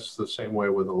think that's the same way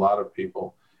with a lot of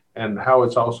people. And how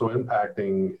it's also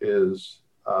impacting is,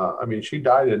 she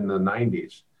died in the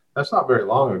 90s. That's not very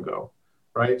long ago,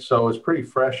 right? So it's pretty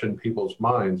fresh in people's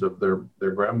minds of their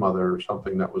grandmother or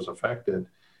something that was affected.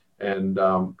 And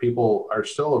people are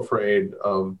still afraid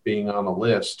of being on a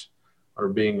list or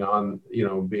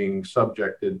being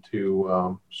subjected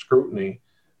to scrutiny,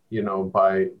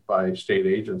 by state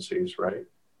agencies, right?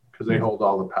 Because they hold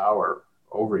all the power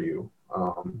over you.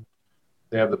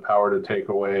 They have the power to take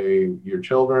away your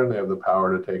children. They have the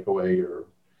power to take away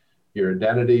your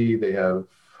identity. They have,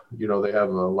 they have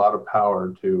a lot of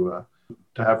power to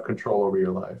have control over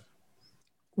your life.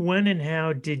 When and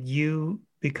how did you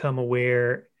become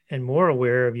aware and more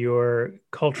aware of your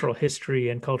cultural history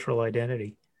and cultural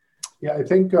identity? Yeah, I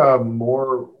think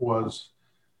more was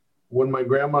when my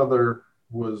grandmother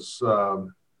was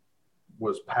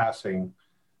passing.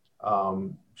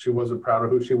 She wasn't proud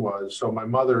of who she was, so my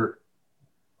mother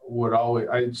would always,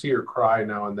 I'd see her cry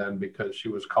now and then because she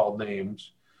was called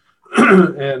names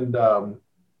and other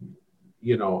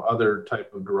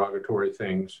type of derogatory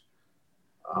things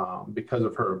because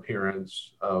of her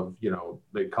appearance of,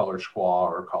 they call her squaw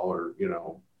or call her,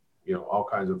 all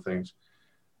kinds of things.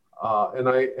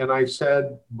 And I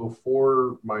said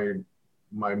before my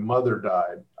mother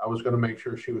died, I was going to make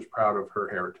sure she was proud of her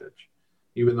heritage,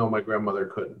 even though my grandmother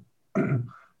couldn't.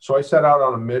 So I set out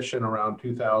on a mission around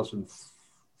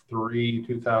 2003,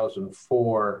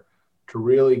 2004 to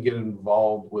really get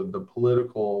involved with the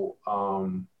political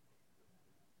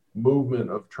movement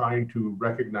of trying to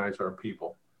recognize our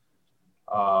people.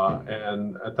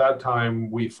 And at that time,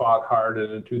 we fought hard.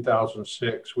 And in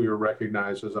 2006, we were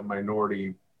recognized as a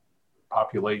minority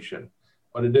population.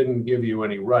 But it didn't give you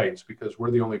any rights because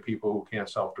we're the only people who can't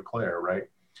self-declare, right?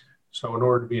 So in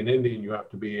order to be an Indian, you have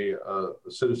to be a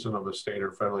citizen of a state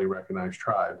or federally recognized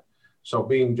tribe. So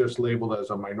being just labeled as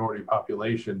a minority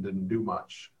population didn't do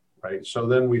much, right? So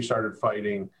then we started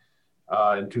fighting.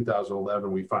 In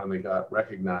 2011, we finally got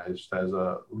recognized as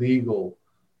a legal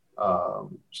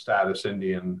status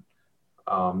Indian.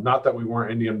 Not that we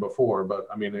weren't Indian before, but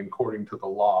I mean, according to the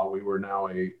law, we were now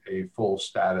a full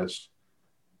status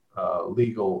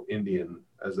legal Indian,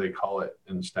 as they call it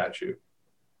in statute.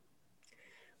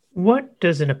 What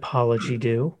does an apology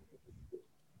do?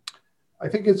 I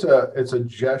think it's a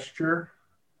gesture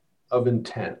of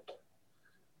intent.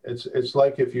 It's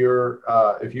like if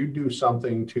you do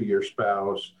something to your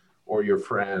spouse or your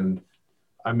friend,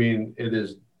 I mean, it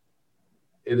is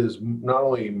not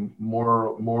only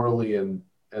morally and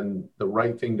the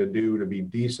right thing to do to be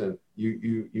decent.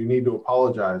 You need to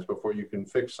apologize before you can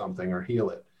fix something or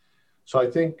heal it. So I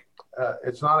think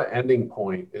it's not an ending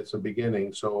point, it's a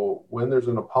beginning. So when there's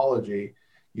an apology,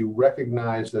 you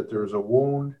recognize that there's a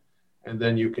wound and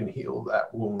then you can heal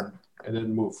that wound and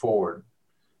then move forward.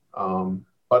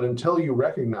 But until you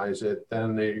recognize it,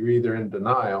 then you're either in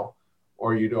denial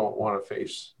or you don't want to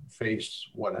face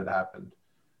what had happened.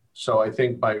 So I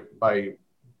think by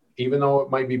even though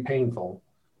it might be painful,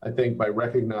 I think by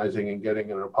recognizing and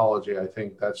getting an apology, I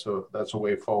think that's a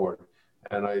way forward.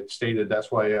 And I stated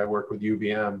that's why I worked with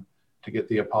UVM to get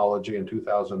the apology in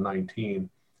 2019.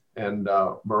 And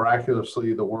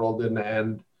miraculously, the world didn't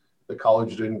end. The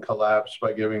college didn't collapse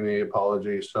by giving the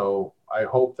apology. So I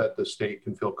hope that the state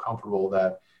can feel comfortable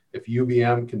that if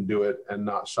UVM can do it and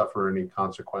not suffer any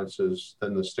consequences,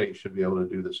 then the state should be able to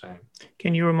do the same.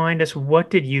 Can you remind us, what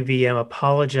did UVM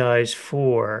apologize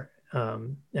for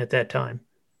at that time?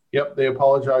 Yep, they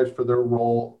apologized for their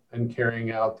role in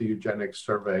carrying out the eugenics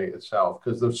survey itself,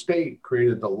 because the state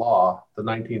created the law, the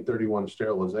 1931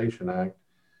 Sterilization Act,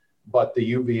 but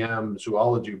the UVM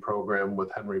zoology program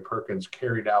with Henry Perkins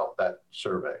carried out that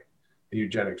survey, the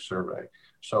eugenics survey.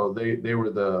 So they were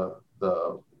the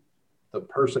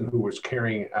person who was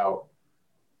carrying out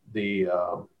the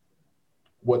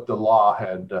what the law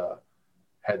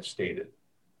had stated,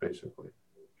 basically.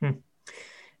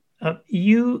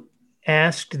 You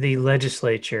asked the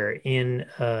legislature in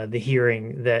the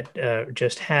hearing that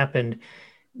just happened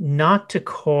not to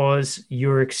cause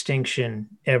your extinction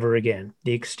ever again,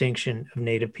 the extinction of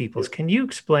Native peoples. Can you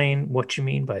explain what you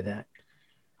mean by that?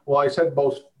 Well, I said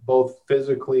both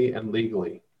physically and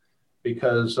legally,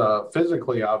 because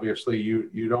physically, obviously,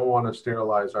 you don't want to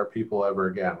sterilize our people ever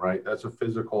again, right? That's a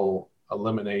physical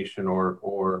elimination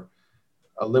or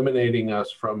eliminating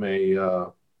us from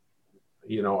our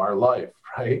life,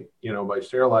 right? By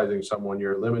sterilizing someone,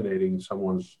 you're eliminating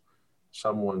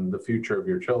the future of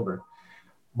your children.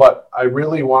 But I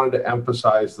really wanted to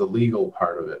emphasize the legal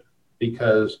part of it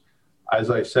because, as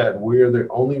I said, we're the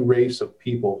only race of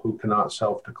people who cannot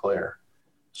self-declare.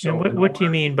 So and what do you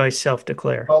mean by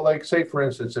self-declare? Well, like say, for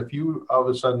instance, if you all of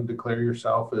a sudden declare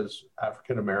yourself as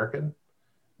African-American,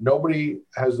 nobody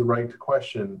has the right to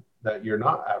question that you're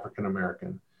not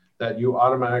African-American, that you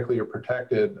automatically are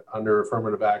protected under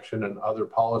affirmative action and other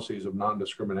policies of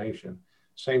non-discrimination.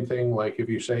 Same thing, like if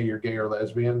you say you're gay or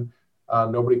lesbian,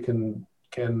 nobody can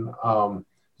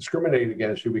discriminate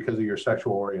against you because of your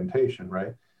sexual orientation,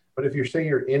 right? But if you say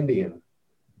you're Indian,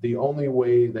 the only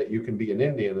way that you can be an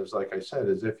Indian is, like I said,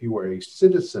 is if you are a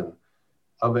citizen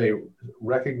of a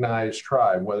recognized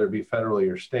tribe, whether it be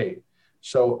federally or state.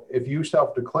 So if you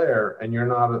self-declare and you're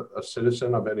not a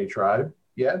citizen of any tribe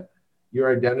yet,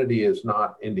 your identity is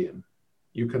not Indian.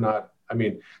 You cannot,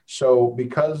 so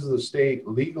because the state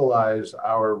legalized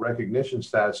our recognition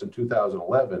status in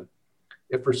 2011,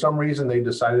 if for some reason they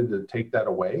decided to take that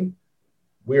away,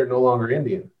 we are no longer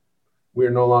Indian. We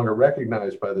are no longer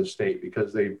recognized by the state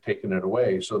because they've taken it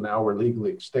away. So now we're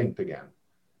legally extinct again.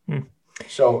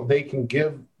 So they can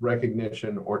give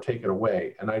recognition or take it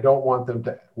away. And I don't want them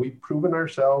to, we've proven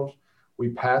ourselves, we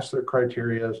passed their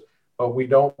criterias, but we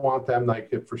don't want them, like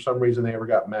if for some reason they ever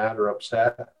got mad or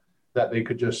upset, that they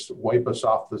could just wipe us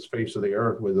off this face of the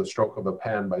earth with a stroke of a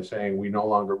pen by saying we no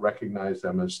longer recognize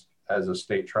them as a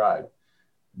state tribe.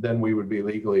 Then we would be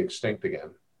legally extinct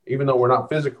again. Even though we're not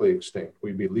physically extinct,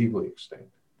 we'd be legally extinct.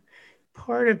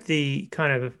 Part of the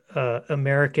kind of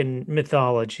American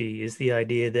mythology is the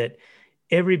idea that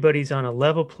everybody's on a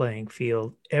level playing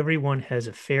field. Everyone has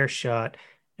a fair shot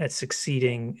at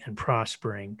succeeding and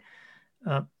prospering.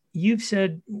 You've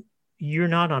said you're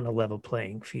not on a level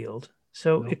playing field.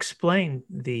 So no. Explain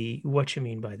what you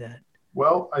mean by that.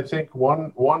 Well, I think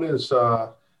one is,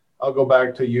 I'll go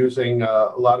back to using,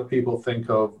 a lot of people think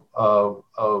of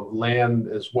land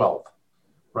as wealth,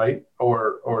 right?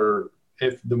 Or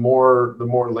if the more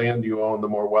land you own, the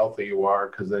more wealthy you are,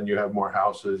 because then you have more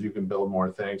houses, you can build more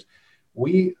things.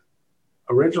 We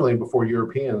originally, before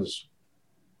Europeans,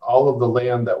 all of the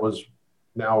land that was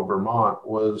now Vermont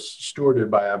was stewarded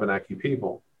by Abenaki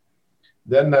people.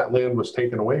 Then that land was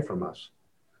taken away from us.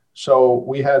 So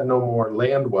we had no more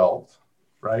land wealth,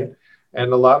 right?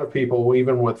 And a lot of people,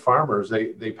 even with farmers,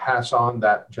 they pass on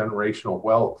that generational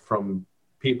wealth from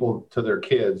people to their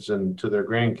kids and to their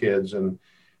grandkids, and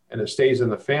it stays in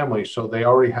the family. So they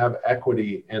already have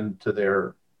equity into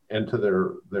their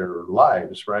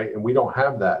lives, right? And we don't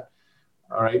have that.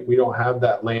 All right. We don't have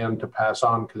that land to pass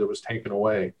on because it was taken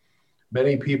away.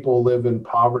 Many people live in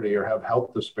poverty or have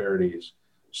health disparities.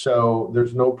 So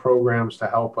there's no programs to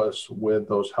help us with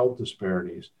those health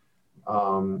disparities.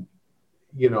 There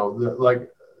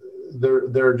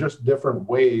are just different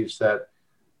ways that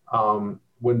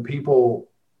when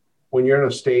you're in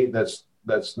a state that's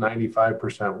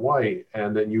 95% white,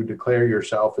 and then you declare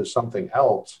yourself as something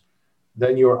else,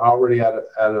 then you're already at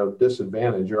a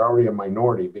disadvantage. You're already a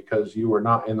minority because you were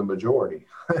not in the majority.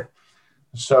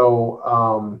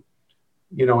 So,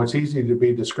 it's easy to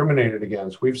be discriminated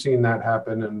against. We've seen that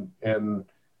happen. And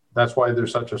that's why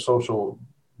there's such a social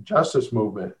justice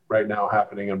movement right now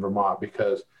happening in Vermont,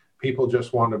 because people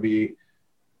just want to be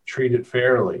treated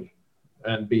fairly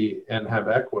and have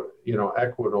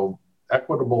equitable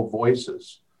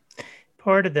voices.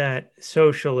 Part of that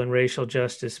social and racial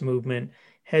justice movement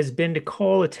has been to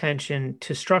call attention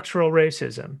to structural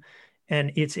racism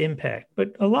and its impact.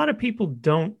 But a lot of people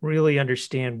don't really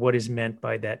understand what is meant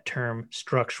by that term,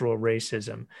 structural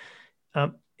racism.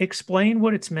 Explain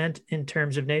what it's meant in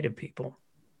terms of Native people.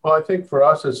 Well, I think for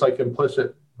us, it's like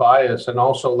implicit bias. And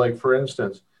also, like, for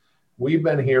instance, we've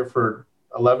been here for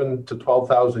 11 to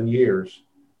 12,000 years,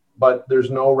 but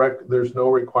there's no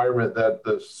requirement that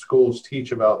the schools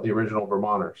teach about the original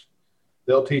Vermonters.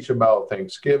 They'll teach about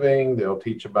Thanksgiving, they'll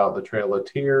teach about the Trail of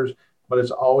Tears, but it's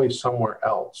always somewhere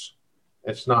else.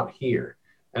 It's not here.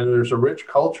 And there's a rich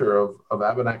culture of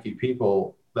Abenaki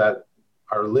people that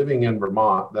are living in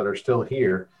Vermont that are still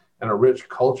here, and a rich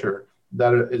culture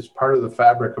that is part of the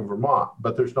fabric of Vermont,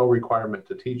 but there's no requirement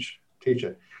to teach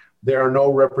it. There are no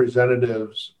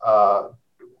representatives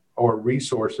or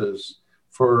resources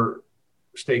for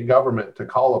state government to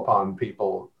call upon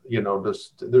people.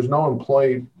 There's no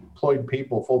employed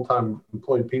people, full-time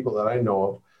employed people that I know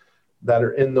of that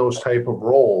are in those type of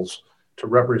roles to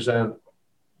represent,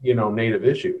 Native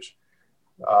issues.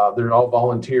 They're all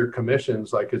volunteer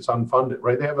commissions, like it's unfunded,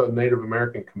 right? They have a Native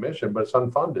American commission, but it's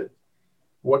unfunded.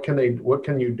 What can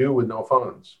you do with no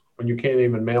funds when you can't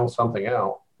even mail something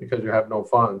out because you have no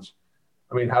funds?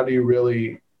 I mean, how do you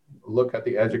really look at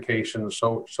the education,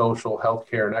 social,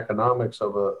 healthcare, and economics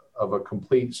of a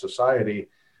complete society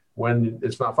when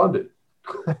it's not funded?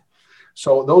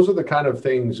 So those are the kind of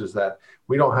things, is that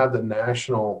we don't have the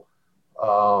national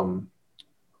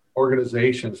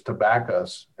organizations to back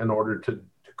us in order to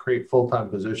create full-time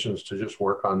positions to just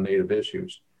work on Native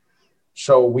issues.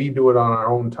 So we do it on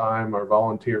our own time, our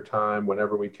volunteer time,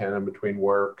 whenever we can in between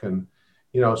work. And,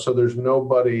 so there's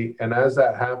nobody. And as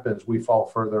that happens, we fall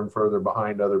further and further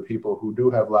behind other people who do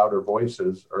have louder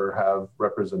voices or have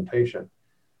representation.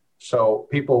 So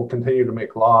people continue to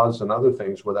make laws and other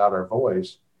things without our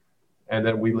voice. And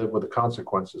then we live with the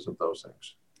consequences of those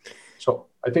things. So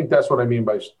I think that's what I mean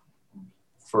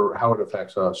for how it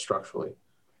affects us structurally.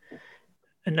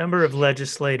 A number of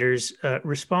legislators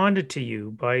responded to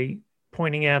you by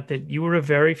pointing out that you were a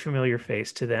very familiar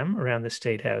face to them around the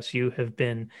State House. You have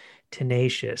been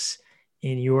tenacious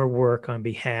in your work on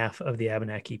behalf of the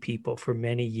Abenaki people for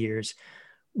many years.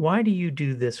 Why do you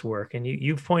do this work? And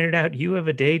you've pointed out you have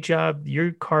a day job.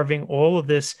 You're carving all of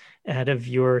this out of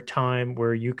your time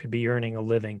where you could be earning a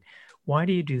living. Why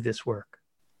do you do this work?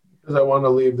 Because I want to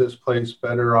leave this place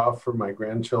better off for my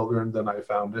grandchildren than I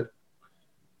found it.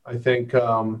 I think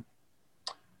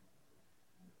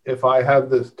if I have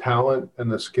the talent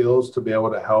and the skills to be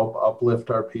able to help uplift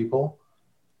our people,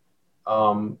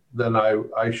 then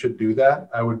I should do that.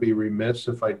 I would be remiss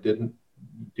if I didn't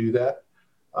do that.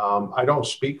 I don't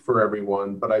speak for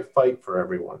everyone, but I fight for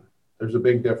everyone. There's a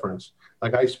big difference.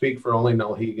 Like I speak for only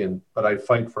Nulhegan, but I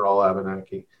fight for all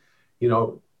Abenaki.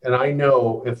 And I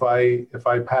know if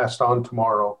I passed on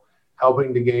tomorrow,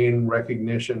 helping to gain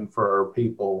recognition for our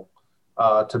people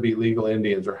to be legal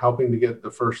Indians, or helping to get the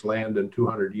first land in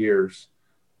 200 years,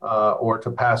 or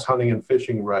to pass hunting and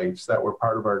fishing rights that were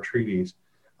part of our treaties,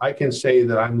 I can say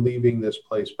that I'm leaving this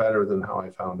place better than how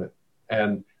I found it.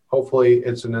 And hopefully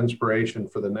it's an inspiration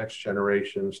for the next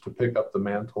generations to pick up the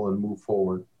mantle and move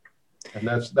forward. And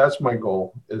that's my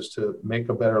goal, is to make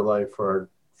a better life for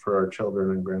our children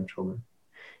and grandchildren.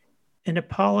 An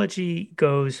apology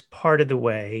goes part of the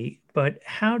way, but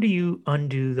how do you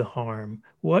undo the harm?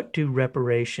 What do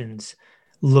reparations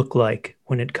look like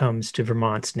when it comes to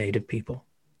Vermont's Native people?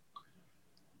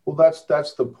 Well,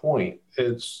 that's the point.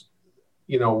 It's,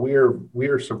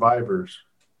 we're survivors.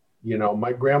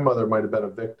 My grandmother might have been a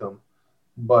victim,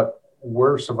 but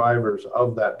we're survivors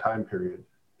of that time period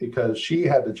because she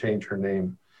had to change her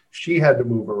name. She had to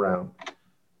move around.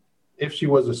 If she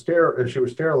was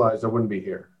sterilized, I wouldn't be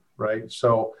here. Right.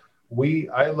 So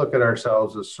I look at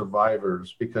ourselves as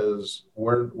survivors because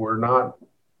we're not,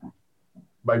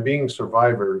 by being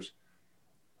survivors,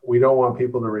 we don't want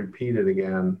people to repeat it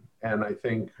again. And I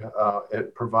think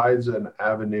it provides an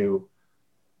avenue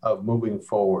of moving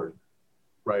forward.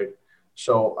 Right.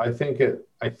 So I think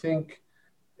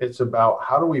it's about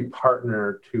how do we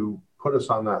partner to put us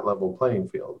on that level playing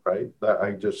field, right? That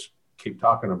I just keep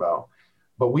talking about.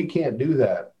 But we can't do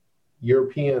that.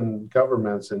 European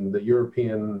governments and the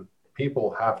European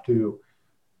people have to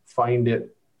find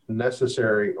it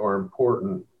necessary or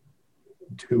important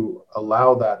to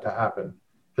allow that to happen,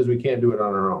 because we can't do it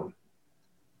on our own.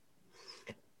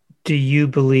 Do you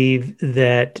believe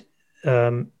that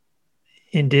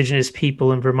Indigenous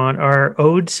people in Vermont are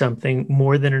owed something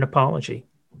more than an apology?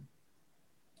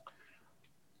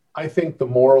 I think the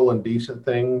moral and decent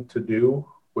thing to do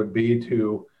would be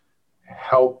to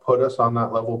help put us on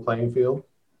that level playing field.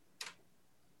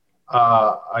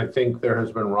 I think there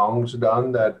has been wrongs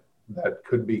done that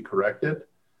could be corrected,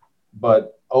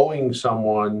 but owing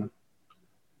someone,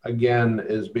 again,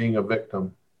 is being a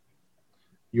victim.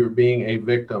 You're being a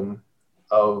victim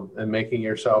of and making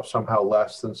yourself somehow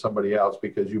less than somebody else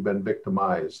because you've been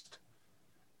victimized.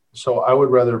 So I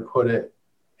would rather put it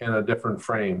in a different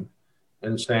frame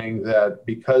and saying that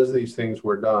because these things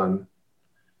were done,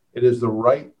 it is the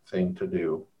right thing to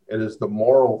do. It is the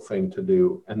moral thing to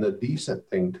do and the decent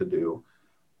thing to do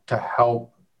to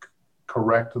help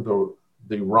correct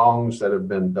the wrongs that have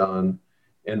been done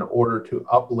in order to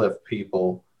uplift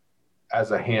people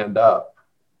as a hand up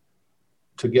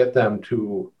to get them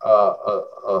to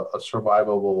a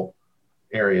survivable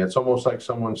area. It's almost like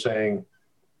someone saying,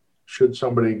 should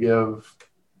somebody give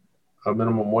a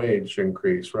minimum wage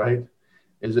increase, right?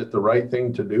 Is it the right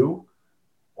thing to do?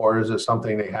 Or is it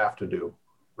something they have to do,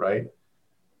 right?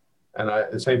 And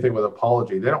the same thing with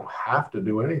apology. They don't have to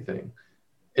do anything.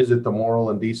 Is it the moral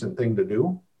and decent thing to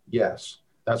do? Yes.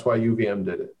 That's why UVM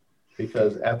did it,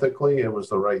 because ethically it was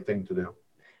the right thing to do.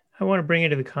 I want to bring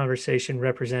into the conversation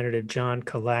Representative John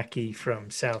Kalaki from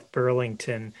South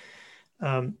Burlington.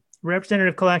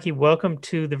 Representative Kalaki, welcome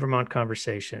to the Vermont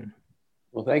Conversation.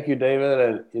 Well, thank you, David.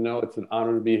 And, it's an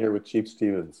honor to be here with Chief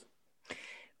Stevens.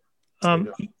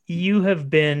 You have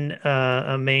been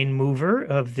a main mover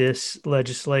of this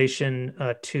legislation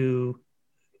to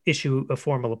issue a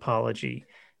formal apology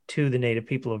to the Native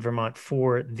people of Vermont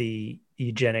for the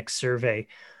eugenics survey.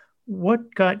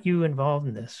 What got you involved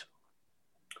in this?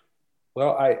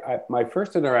 Well, my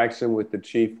first interaction with the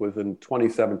chief was in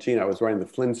 2017. I was running the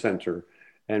Flynn Center,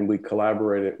 and we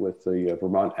collaborated with the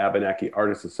Vermont Abenaki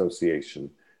Artists Association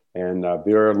and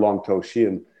Vera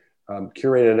Longtoshian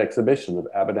curated an exhibition of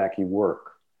Abenaki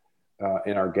work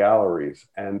in our galleries.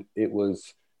 And it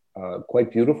was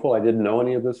quite beautiful. I didn't know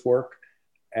any of this work.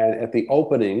 And at the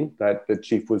opening that the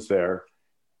chief was there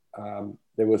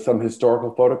was some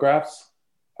historical photographs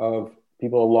of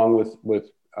people along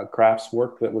with crafts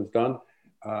work that was done.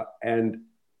 And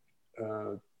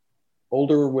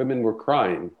older women were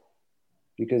crying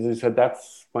because they said,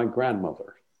 that's my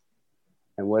grandmother.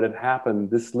 And what had happened,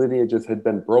 this lineages had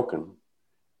been broken.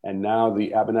 And now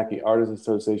the Abenaki Artists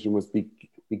Association was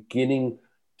beginning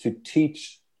to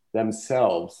teach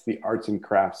themselves the arts and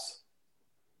crafts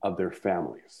of their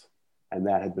families. And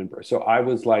that had been, so I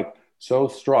was like so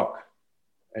struck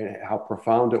at how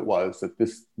profound it was that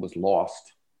this was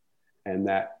lost and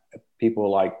that people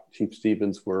like Chief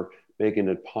Stevens were making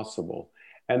it possible.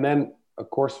 And then, of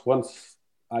course, once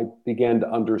I began to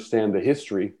understand the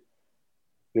history,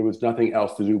 there was nothing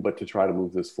else to do but to try to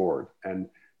move this forward. And,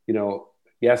 you know,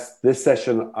 yes, this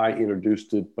session I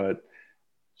introduced it, but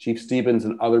Chief Stevens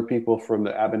and other people from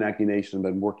the Abenaki Nation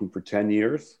have been working for 10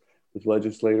 years with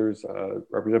legislators.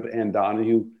 Representative Ann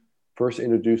Donahue first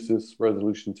introduced this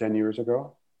resolution 10 years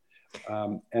ago.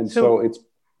 And so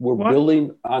we're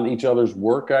building on each other's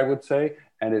work, I would say,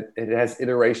 and it has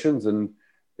iterations. And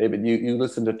David, you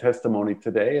listened to testimony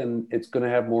today, and it's going to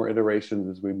have more iterations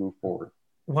as we move forward.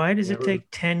 Why does it take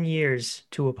 10 years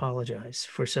to apologize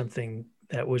for something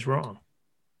that was wrong?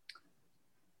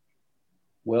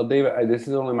 Well, David, this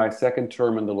is only my second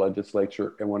term in the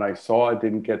legislature. And when I saw it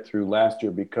didn't get through last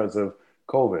year because of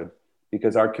COVID,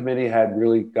 because our committee had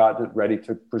really gotten it ready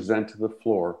to present to the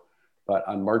floor. But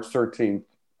on March 13th,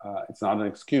 it's not an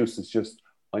excuse. It's just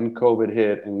when COVID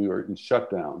hit and we were in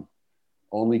shutdown,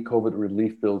 only COVID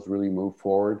relief bills really moved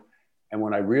forward. And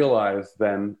when I realized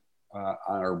then on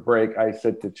our break, I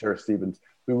said to Chair Stevens,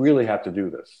 we really have to do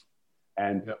this.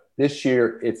 And this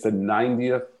year, it's the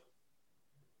 90th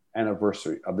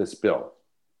anniversary of this bill.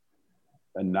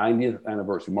 The 90th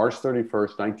anniversary, March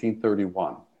 31st,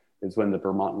 1931, is when the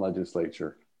Vermont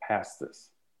legislature passed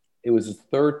this. It was the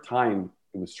third time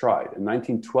it was tried. In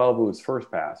 1912, it was first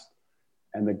passed,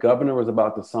 and the governor was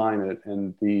about to sign it,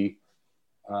 and the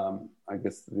attorney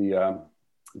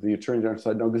general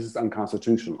said, no, this is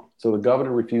unconstitutional. So the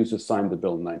governor refused to sign the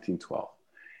bill in 1912.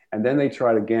 And then they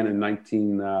tried again in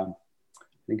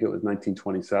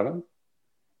 1927.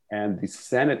 And the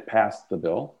Senate passed the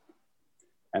bill,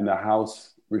 and the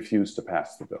House refused to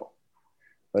pass the bill.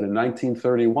 But in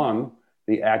 1931,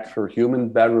 the Act for Human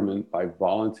Betterment by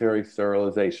Voluntary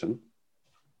Sterilization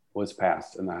was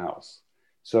passed in the House.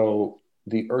 So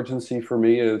the urgency for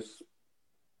me is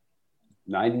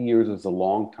 90 years is a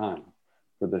long time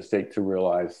for the state to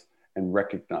realize and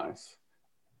recognize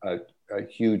a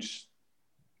huge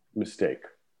mistake.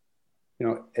 You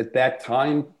know, at that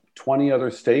time,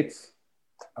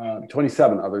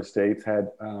 27 other states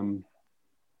had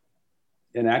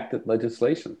enacted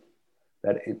legislation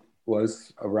that it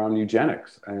was around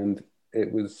eugenics. And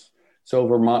it was, so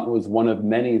Vermont was one of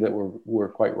many that were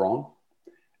quite wrong.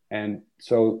 And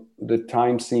so the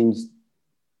time seems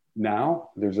now,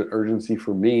 there's an urgency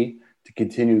for me to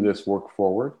continue this work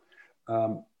forward.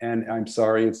 And I'm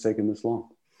sorry it's taken this long.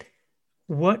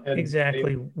 What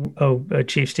exactly?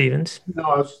 Chief Stevens?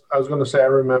 No, I was going to say, I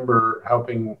remember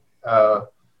helping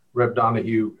Rep.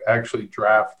 Donahue actually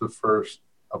draft the first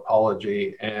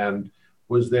apology and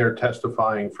was there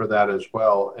testifying for that as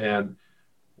well. And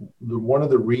one of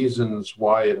the reasons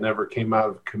why it never came out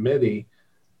of committee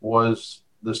was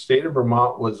the state of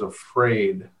Vermont was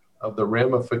afraid of the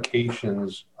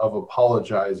ramifications of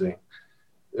apologizing.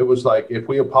 It was like, if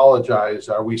we apologize,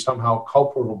 are we somehow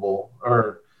culpable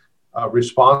or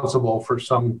responsible for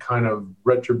some kind of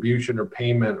retribution or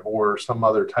payment or some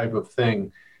other type of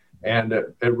thing? And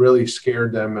it really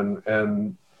scared them,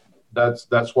 and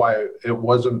that's why it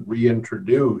wasn't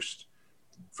reintroduced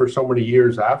for so many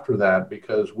years after that,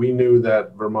 because we knew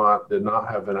that Vermont did not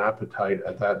have an appetite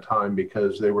at that time,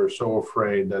 because they were so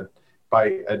afraid that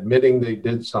by admitting they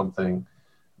did something,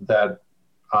 that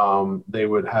they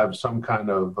would have some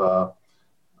kind of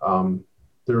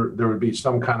there would be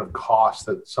some kind of cost,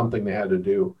 that something they had to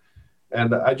do.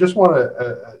 And I just want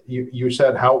to, you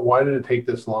said, why did it take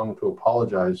this long to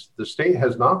apologize? The state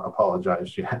has not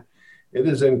apologized yet. It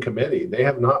is in committee. They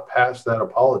have not passed that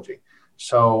apology.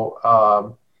 So,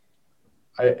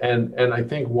 I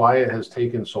think why it has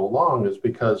taken so long is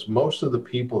because most of the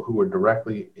people who were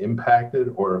directly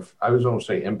impacted, or I was going to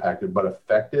say impacted, but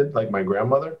affected, like my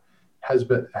grandmother, has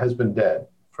been dead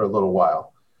for a little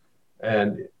while.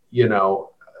 And, you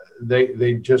know,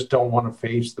 they just don't want to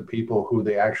face the people who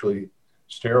they actually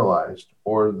sterilized,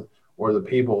 or the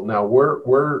people. Now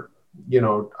we're you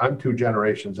know, I'm 2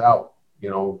 generations out, you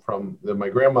know, from my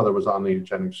grandmother was on the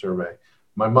eugenics survey.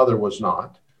 My mother was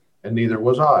not, and neither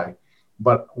was I,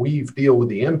 but we deal with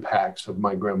the impacts of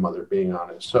my grandmother being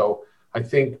on it. So I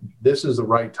think this is the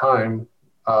right time,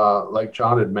 like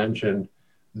John had mentioned,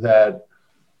 that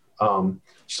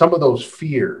some of those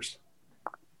fears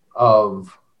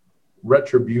of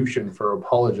retribution for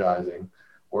apologizing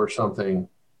or something,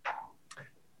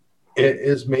 it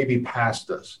is maybe past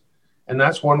us. And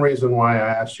that's one reason why I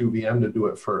asked UVM to do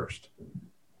it first,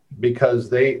 because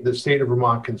the state of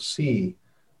Vermont can see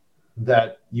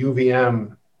that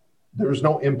UVM, there was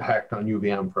no impact on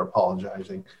UVM for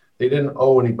apologizing. They didn't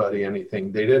owe anybody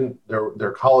anything.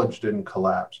 Their college didn't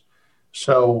collapse.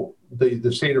 So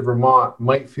the state of Vermont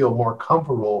might feel more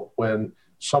comfortable when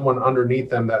someone underneath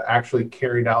them that actually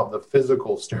carried out the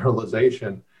physical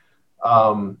sterilization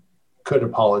could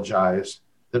apologize.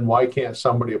 Then why can't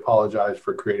somebody apologize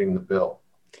for creating the bill?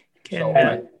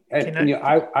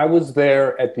 I was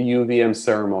there at the UVM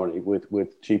ceremony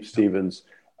with Chief Stevens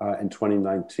in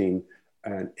 2019,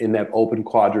 and in that open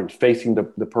quadrant facing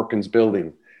the Perkins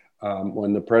building,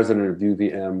 when the president of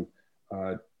UVM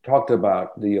talked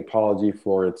about the apology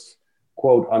for its,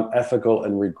 quote, unethical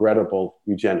and regrettable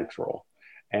eugenics role.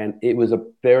 And it was a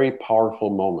very powerful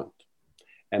moment.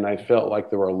 And I felt like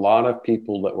there were a lot of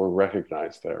people that were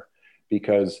recognized there,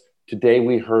 because today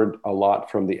we heard a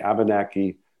lot from the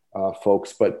Abenaki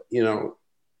folks, but, you know,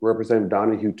 Representative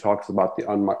Donahue talks about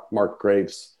the unmarked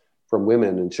graves from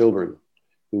women and children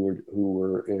who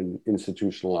were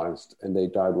institutionalized, and they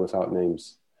died without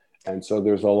names. And so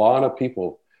there's a lot of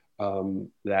people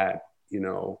that, you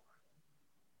know,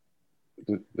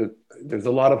 there's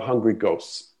a lot of hungry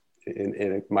ghosts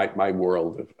in my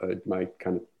world, my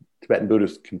kind of Tibetan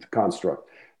Buddhist construct,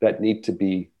 that need to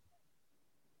be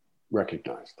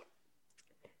recognized.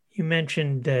 You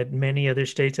mentioned that many other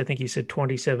states, I think you said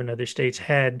 27 other states,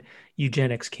 had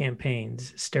eugenics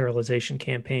campaigns, sterilization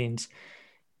campaigns.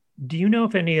 Do you know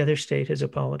if any other state has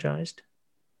apologized?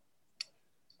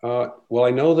 Well,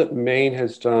 I know that Maine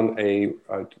has done a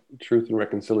Truth and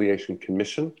Reconciliation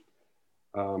Commission,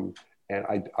 and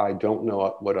I don't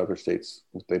know what other states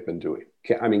they've been doing.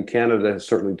 I mean, Canada has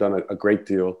certainly done a great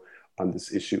deal on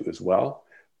this issue as well,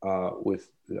 with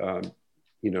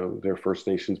you know, their First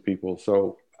Nations people.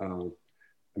 So I'm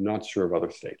not sure of other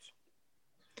states.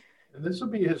 And this will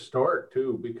be historic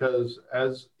too, because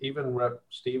as even Rep.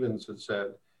 Stevens had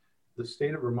said, the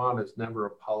state of Vermont has never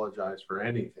apologized for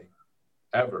anything,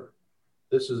 ever.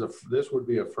 This would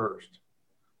be a first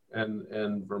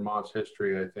in Vermont's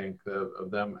history, I think, of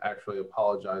them actually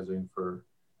apologizing for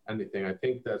anything. I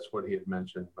think that's what he had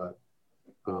mentioned, but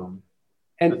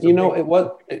and you know,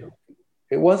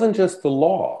 it wasn't just the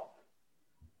law.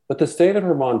 What the state of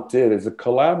Vermont did is it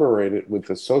collaborated with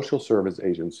the social service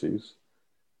agencies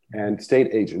and state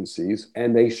agencies,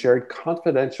 and they shared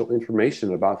confidential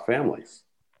information about families.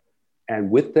 And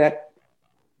with that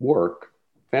work,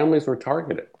 families were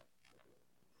targeted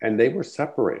and they were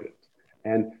separated.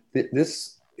 And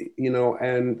this, you know,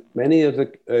 and many of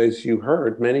the, as you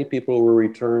heard, many people were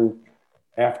returned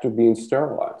after being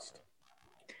sterilized.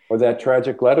 Or that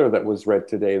tragic letter that was read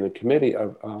today in the committee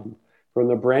from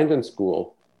the Brandon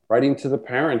School, writing to the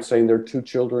parents saying their two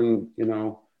children, you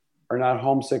know, are not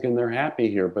homesick and they're happy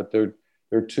here, but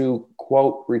they're too,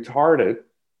 quote, retarded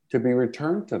to be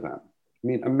returned to them. I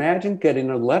mean, imagine getting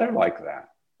a letter like that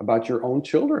about your own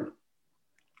children.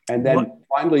 And then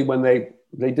finally, when they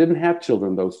didn't have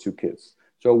children, those two kids.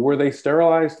 So were they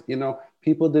sterilized? You know,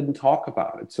 people didn't talk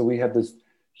about it. So we have this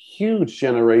huge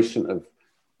generation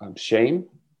of shame,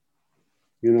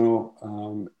 you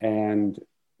know, and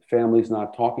families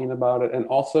not talking about it, and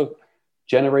also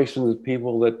generations of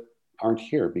people that aren't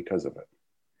here because of it.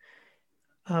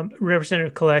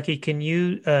 Representative Kalaki, can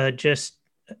you just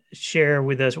share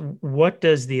with us, what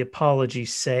does the apology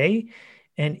say?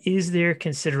 And is there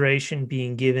consideration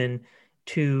being given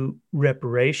to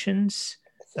reparations,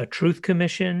 a truth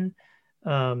commission?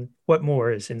 What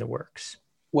more is in the works?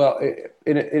 Well,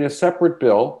 in a separate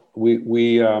bill,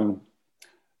 we are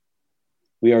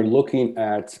looking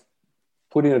at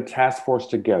putting a task force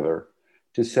together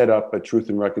to set up a Truth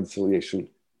and Reconciliation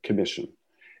Commission.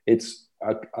 It's,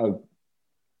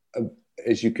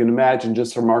 as you can imagine,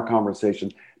 just from our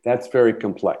conversation, that's very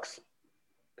complex.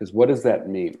 Because what does that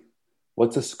mean?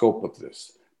 What's the scope of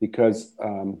this? Because,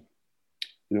 you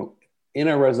know, in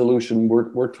our resolution,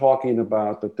 we're talking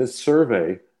about that this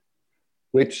survey,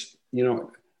 which, you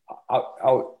know,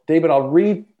 David, I'll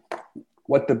read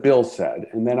what the bill said,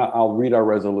 and then I'll read our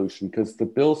resolution, because the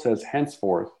bill says,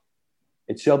 henceforth,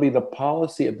 it shall be the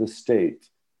policy of the state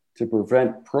to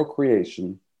prevent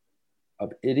procreation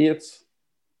of idiots,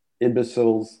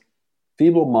 imbeciles,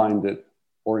 feeble-minded,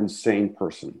 or insane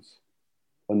persons,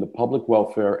 when the public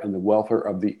welfare and the welfare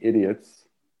of the idiots,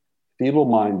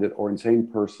 feeble-minded, or insane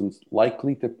persons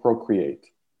likely to procreate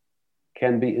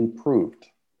can be improved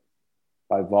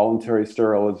by voluntary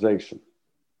sterilization.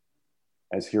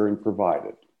 as herein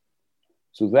provided.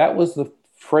 So that was the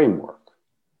framework.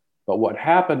 But what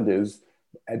happened is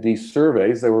at these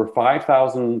surveys, there were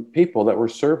 5,000 people that were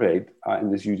surveyed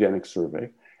in this eugenics survey,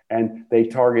 and they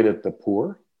targeted the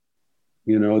poor.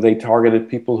 They targeted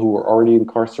people who were already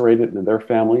incarcerated and their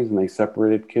families, and they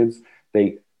separated kids.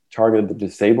 They targeted the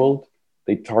disabled.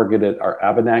 They targeted our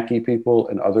Abenaki people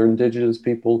and other indigenous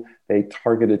people. They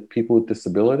targeted people with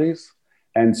disabilities.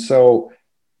 And so,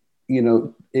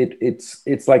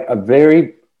 it's like a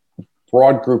very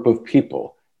broad group of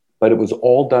people, but it was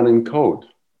all done in code.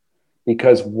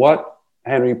 Because what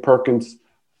Henry Perkins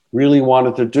really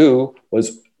wanted to do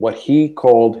was what he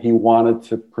wanted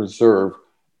to preserve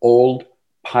old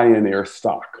pioneer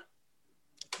stock.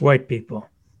 White people.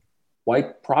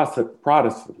 White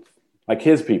Protestants, like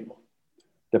his people.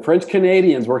 The French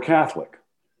Canadians were Catholic.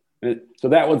 So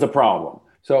that was a problem.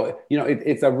 So,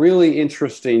 it's a really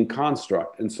interesting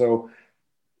construct. And so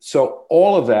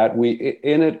all of that, we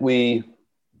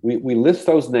list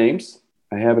those names.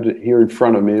 I have it here in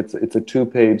front of me. It's a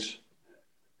 2-page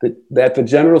that the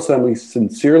General Assembly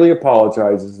sincerely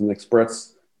apologizes and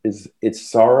expresses its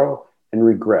sorrow and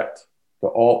regret to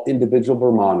all individual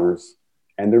Vermonters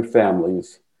and their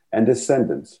families and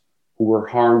descendants who were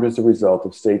harmed as a result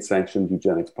of state-sanctioned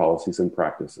eugenics policies and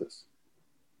practices.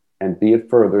 And be it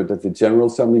further that the General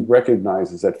Assembly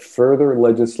recognizes that further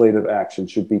legislative action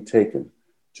should be taken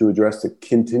to address the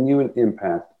continuing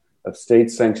impact of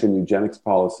state-sanctioned eugenics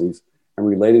policies and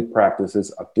related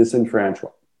practices of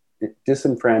disenfranchisement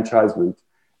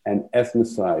and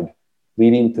ethnocide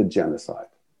leading to genocide.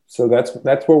 So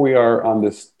that's where we are on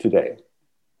this today.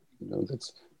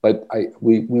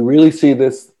 We really see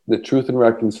this, the Truth and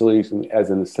Reconciliation,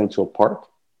 as an essential part.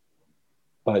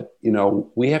 But,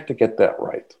 we have to get that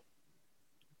right.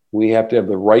 We have to have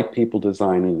the right people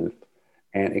designing it,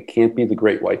 and it can't be the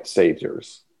great white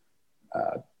saviors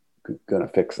going to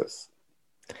fix us,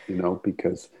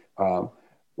 because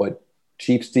what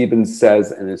Chief Stevens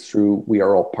says, and it's true, we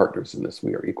are all partners in this.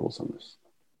 We are equals in this.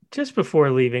 Just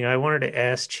before leaving, I wanted to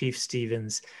ask Chief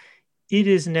Stevens, it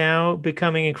is now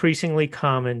becoming increasingly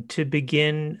common to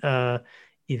begin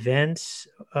events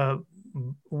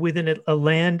with a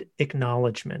land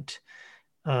acknowledgement,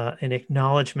 an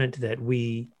acknowledgement that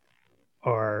we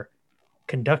are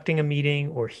conducting a meeting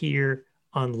or here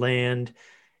on land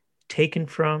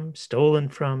stolen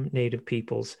from Native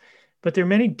peoples. But there are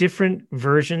many different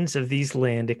versions of these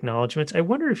land acknowledgements. I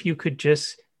wonder if you could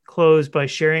just close by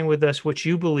sharing with us what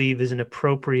you believe is an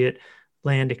appropriate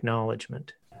land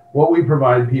acknowledgement. What we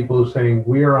provide people is saying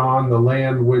we are on the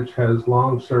land which has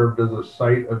long served as a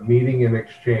site of meeting and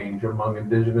exchange among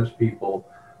indigenous people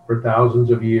for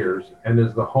thousands of years and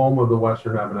is the home of the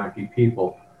Western Abenaki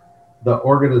people. The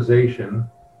organization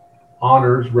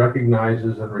honors,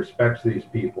 recognizes, and respects these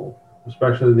people,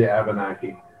 especially the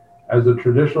Abenaki, as the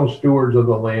traditional stewards of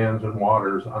the lands and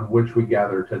waters on which we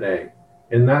gather today.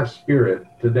 In that spirit,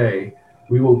 today,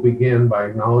 we will begin by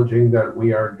acknowledging that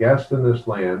we are guests in this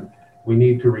land. We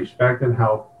need to respect and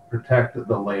help protect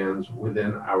the lands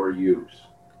within our use.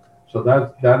 So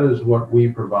that is what we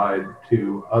provide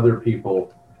to other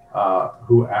people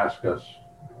who ask us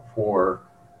for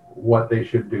what they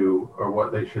should do or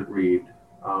what they should read.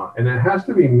 And it has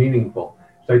to be meaningful.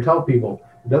 So I tell people,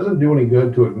 it doesn't do any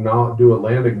good to do a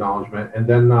land acknowledgement and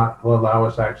then not allow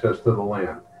us access to the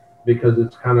land, because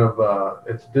it's kind of,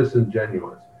 it's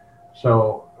disingenuous.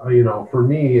 So, for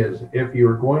me is, if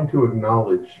you're going to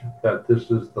acknowledge that this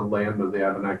is the land of the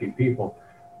Abenaki people,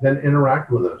 then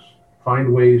interact with us,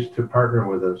 find ways to partner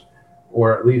with us,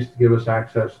 or at least give us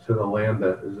access to the land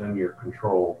that is in your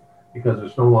control, because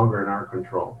it's no longer in our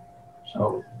control.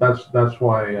 So that's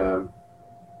why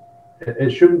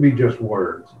it shouldn't be just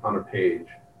words on a page.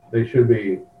 They should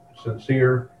be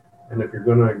sincere, and if you're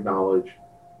going to acknowledge,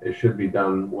 it should be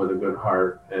done with a good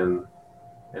heart and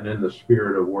in the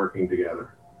spirit of working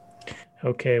together.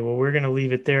 Okay, well, we're going to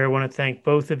leave it there. I want to thank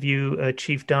both of you,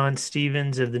 Chief Don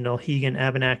Stevens of the Nulhegan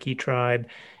Abenaki tribe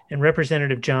and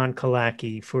Representative John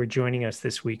Kalaki, for joining us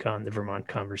this week on the Vermont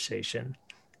Conversation.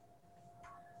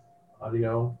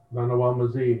 Adio,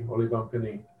 Nanawamazi,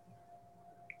 Olibankani.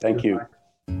 Thank you.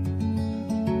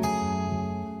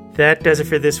 That does it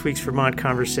for this week's Vermont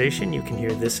Conversation. You can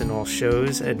hear this and all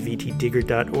shows at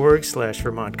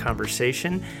vtdigger.org/Vermont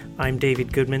Conversation. I'm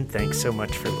David Goodman. Thanks so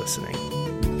much for listening.